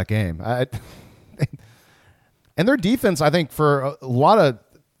lost that game. And their defense, I think, for large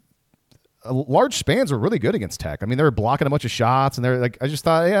spans were really good against Tech. I mean, they were blocking a bunch of shots, and they're like, I just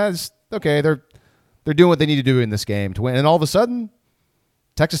thought, yeah, it's okay. They're doing what they need to do in this game to win. And all of a sudden,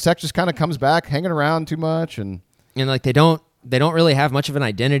 Texas Tech just kind of comes back, hanging around too much, and like they don't really have much of an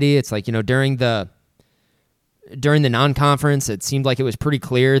identity. It's like, during the non-conference, it seemed like it was pretty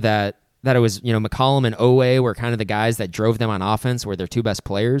clear that it was, McCollum and Owe were kind of the guys that drove them on offense, were their two best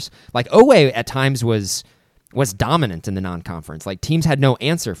players. Like Owe at times was dominant in the non-conference. Like teams had no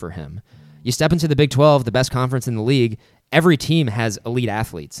answer for him. You step into the Big 12, the best conference in the league, every team has elite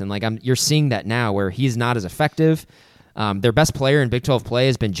athletes. And like you're seeing that now where he's not as effective. Their best player in Big 12 play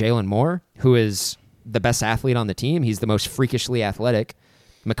has been Jalen Moore, who is the best athlete on the team. He's the most freakishly athletic.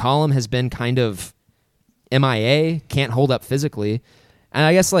 McCollum has been kind of MIA, can't hold up physically. And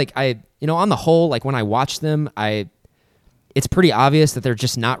I guess like on the whole, like when I watch them, it's pretty obvious that they're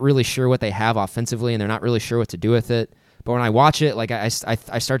just not really sure what they have offensively, and they're not really sure what to do with it. But when I watch it, like I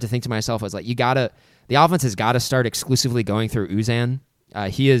start to think to myself, I was like, the offense has got to start exclusively going through Uzan. I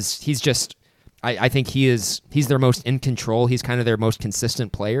think he's their most in control. He's kind of their most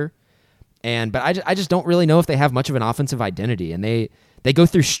consistent player. But I just don't really know if they have much of an offensive identity, and they go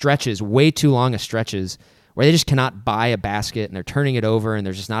through stretches, way too long of stretches, where they just cannot buy a basket, and they're turning it over, and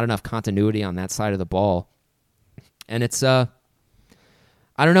there's just not enough continuity on that side of the ball. And it's I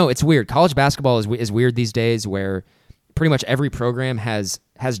don't know, it's weird. College basketball is weird these days, where pretty much every program has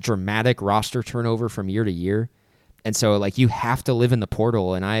dramatic roster turnover from year to year. And so like you have to live in the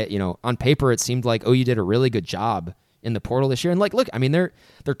portal, and on paper it seemed like OU did a really good job in the portal this year. And like look, I mean they're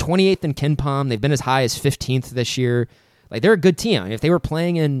 28th in KenPom. They've been as high as 15th this year. Like they're a good team. I mean, if they were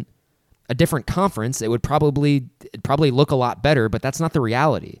playing in a different conference, it'd probably look a lot better, but that's not the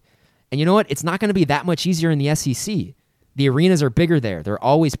reality. And you know what? It's not going to be that much easier in the SEC. The arenas are bigger there. They're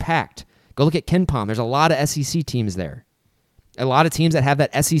always packed. Go look at KenPom. There's a lot of SEC teams there. A lot of teams that have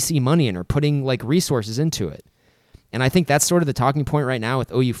that SEC money and are putting like resources into it. And I think that's sort of the talking point right now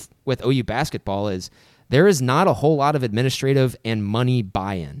with OU basketball is there is not a whole lot of administrative and money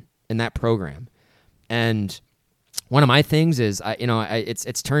buy-in in that program. And one of my things is,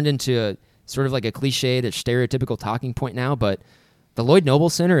 it's turned into sort of like a cliched, a stereotypical talking point now, but the Lloyd Noble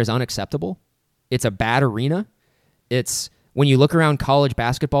Center is unacceptable. It's a bad arena. It's when you look around college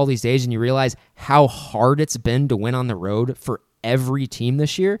basketball these days and you realize how hard it's been to win on the road for every team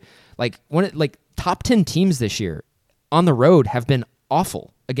this year. Like top 10 teams this year on the road have been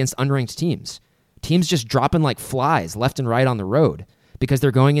awful against unranked teams. Teams just dropping like flies left and right on the road because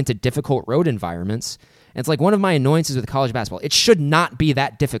they're going into difficult road environments. And it's like one of my annoyances with college basketball. It should not be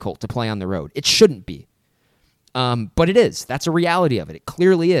that difficult to play on the road. It shouldn't be. But it is. That's a reality of it. It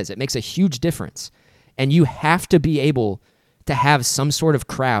clearly is. It makes a huge difference. And you have to be able to have some sort of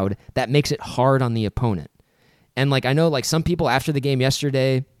crowd that makes it hard on the opponent. And like I know like some people after the game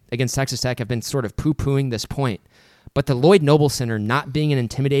yesterday against Texas Tech have been sort of poo-pooing this point. But the Lloyd Noble Center not being an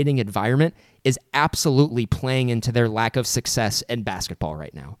intimidating environment is absolutely playing into their lack of success in basketball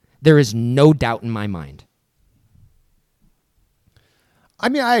right now. There is no doubt in my mind. I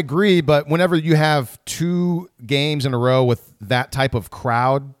mean, I agree, but whenever you have 2 games in a row with that type of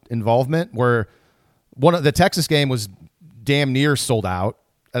crowd involvement, where one of the Texas game was damn near sold out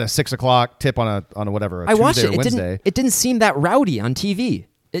at a 6:00 tip on a whatever, I watched Tuesday it. or Wednesday. It didn't seem that rowdy on TV.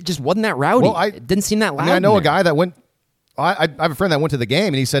 It just wasn't that rowdy. Well, it didn't seem that loud. I mean, I know a guy that went. I have a friend that went to the game,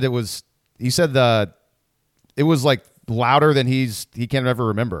 and he said it was. He said it was like louder than he can't ever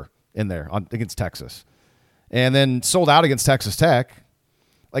remember in there against Texas, and then sold out against Texas Tech.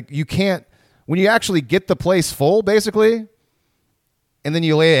 Like, you can't, when you actually get the place full, basically, and then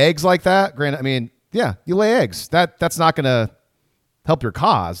you lay eggs like that. Granted, I mean, yeah, you lay eggs. That's not going to help your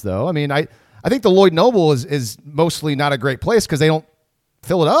cause, though. I mean, I think the Lloyd Noble is mostly not a great place because they don't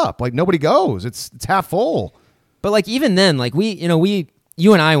fill it up. Like, nobody goes. It's half full. But like, even then, like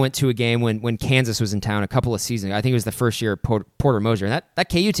you and I went to a game when Kansas was in town a couple of seasons ago. I think it was the first year of Porter Moser, and that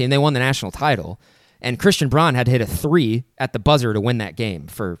KU team, they won the national title. And Christian Braun had to hit a 3 at the buzzer to win that game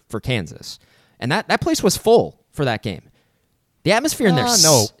for Kansas. And that place was full for that game. The atmosphere in there,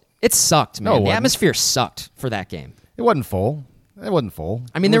 it sucked, man. The atmosphere sucked for that game. It wasn't full.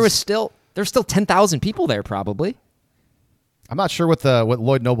 I mean, there was still 10,000 people there probably. I'm not sure what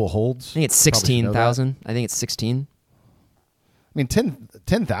Lloyd Noble holds. I think it's 16,000. I think it's 16. I mean,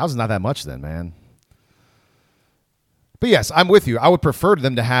 10,000 not that much then, man. But yes, I'm with you. I would prefer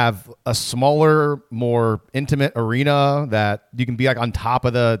them to have a smaller, more intimate arena that you can be like on top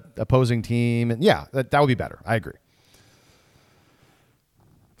of the opposing team. And yeah, that would be better. I agree.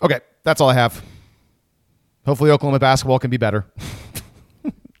 Okay, that's all I have. Hopefully Oklahoma basketball can be better.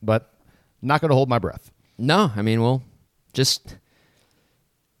 But not going to hold my breath. No, I mean, well, just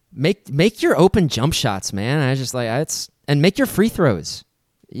make your open jump shots, man. I just and make your free throws.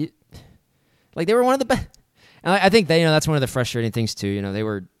 They were one of the best. And I think that's one of the frustrating things too.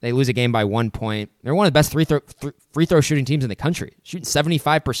 They lose a game by 1 point. They're one of the best free throw shooting teams in the country, shooting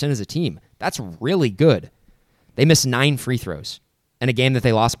 75% as a team. That's really good. They missed 9 free throws in a game that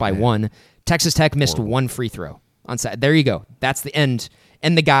they lost by 1. Texas Tech missed 1 free throw on Saturday. There you go. That's the end.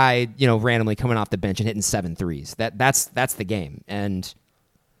 And the guy, randomly coming off the bench and hitting 7 threes. That's the game. And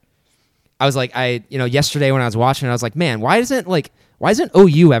I was like, yesterday when I was watching, I was like, man, why doesn't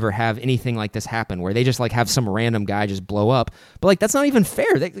OU ever have anything like this happen where they just have some random guy just blow up? But that's not even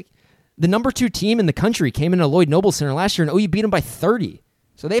fair. The number 2 team in the country came into Lloyd Noble Center last year and OU beat them by 30.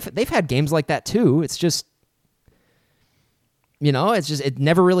 So they've had games like that too. It's just, it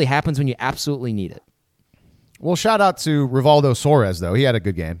never really happens when you absolutely need it. Well, shout out to Rivaldo Soares though. He had a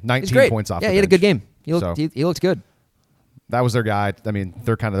good game. 19 points off. Yeah, the he had a bench. good game. He looked good. That was their guy. I mean,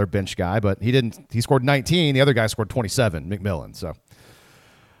 they're kind of their bench guy, but he scored 19. The other guy scored 27, McMillan. So,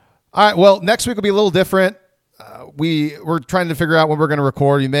 all right. Well, next week will be a little different. We're trying to figure out when we're going to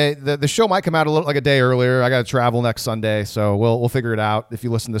record. The show might come out a day earlier. I got to travel next Sunday, so we'll figure it out. If you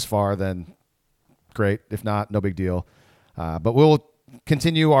listen this far, then great. If not, no big deal. But we'll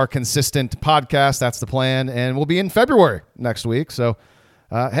continue our consistent podcast. That's the plan, and we'll be in February next week. So,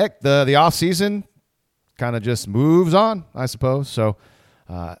 heck, the off season kind of just moves on, I suppose. So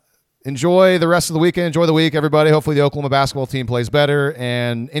enjoy the rest of the weekend. Enjoy the week, everybody. Hopefully the Oklahoma basketball team plays better.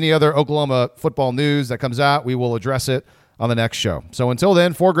 And any other Oklahoma football news that comes out, we will address it on the next show. So until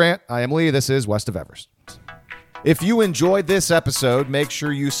then, for Grant, I am Lee. This is West of Everest. If you enjoyed this episode, make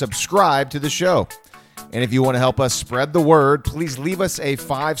sure you subscribe to the show. And if you want to help us spread the word, please leave us a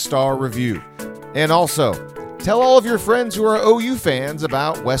 5-star review. And also, tell all of your friends who are OU fans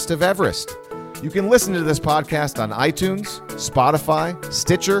about West of Everest. You can listen to this podcast on iTunes, Spotify,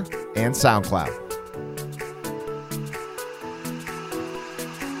 Stitcher, and SoundCloud.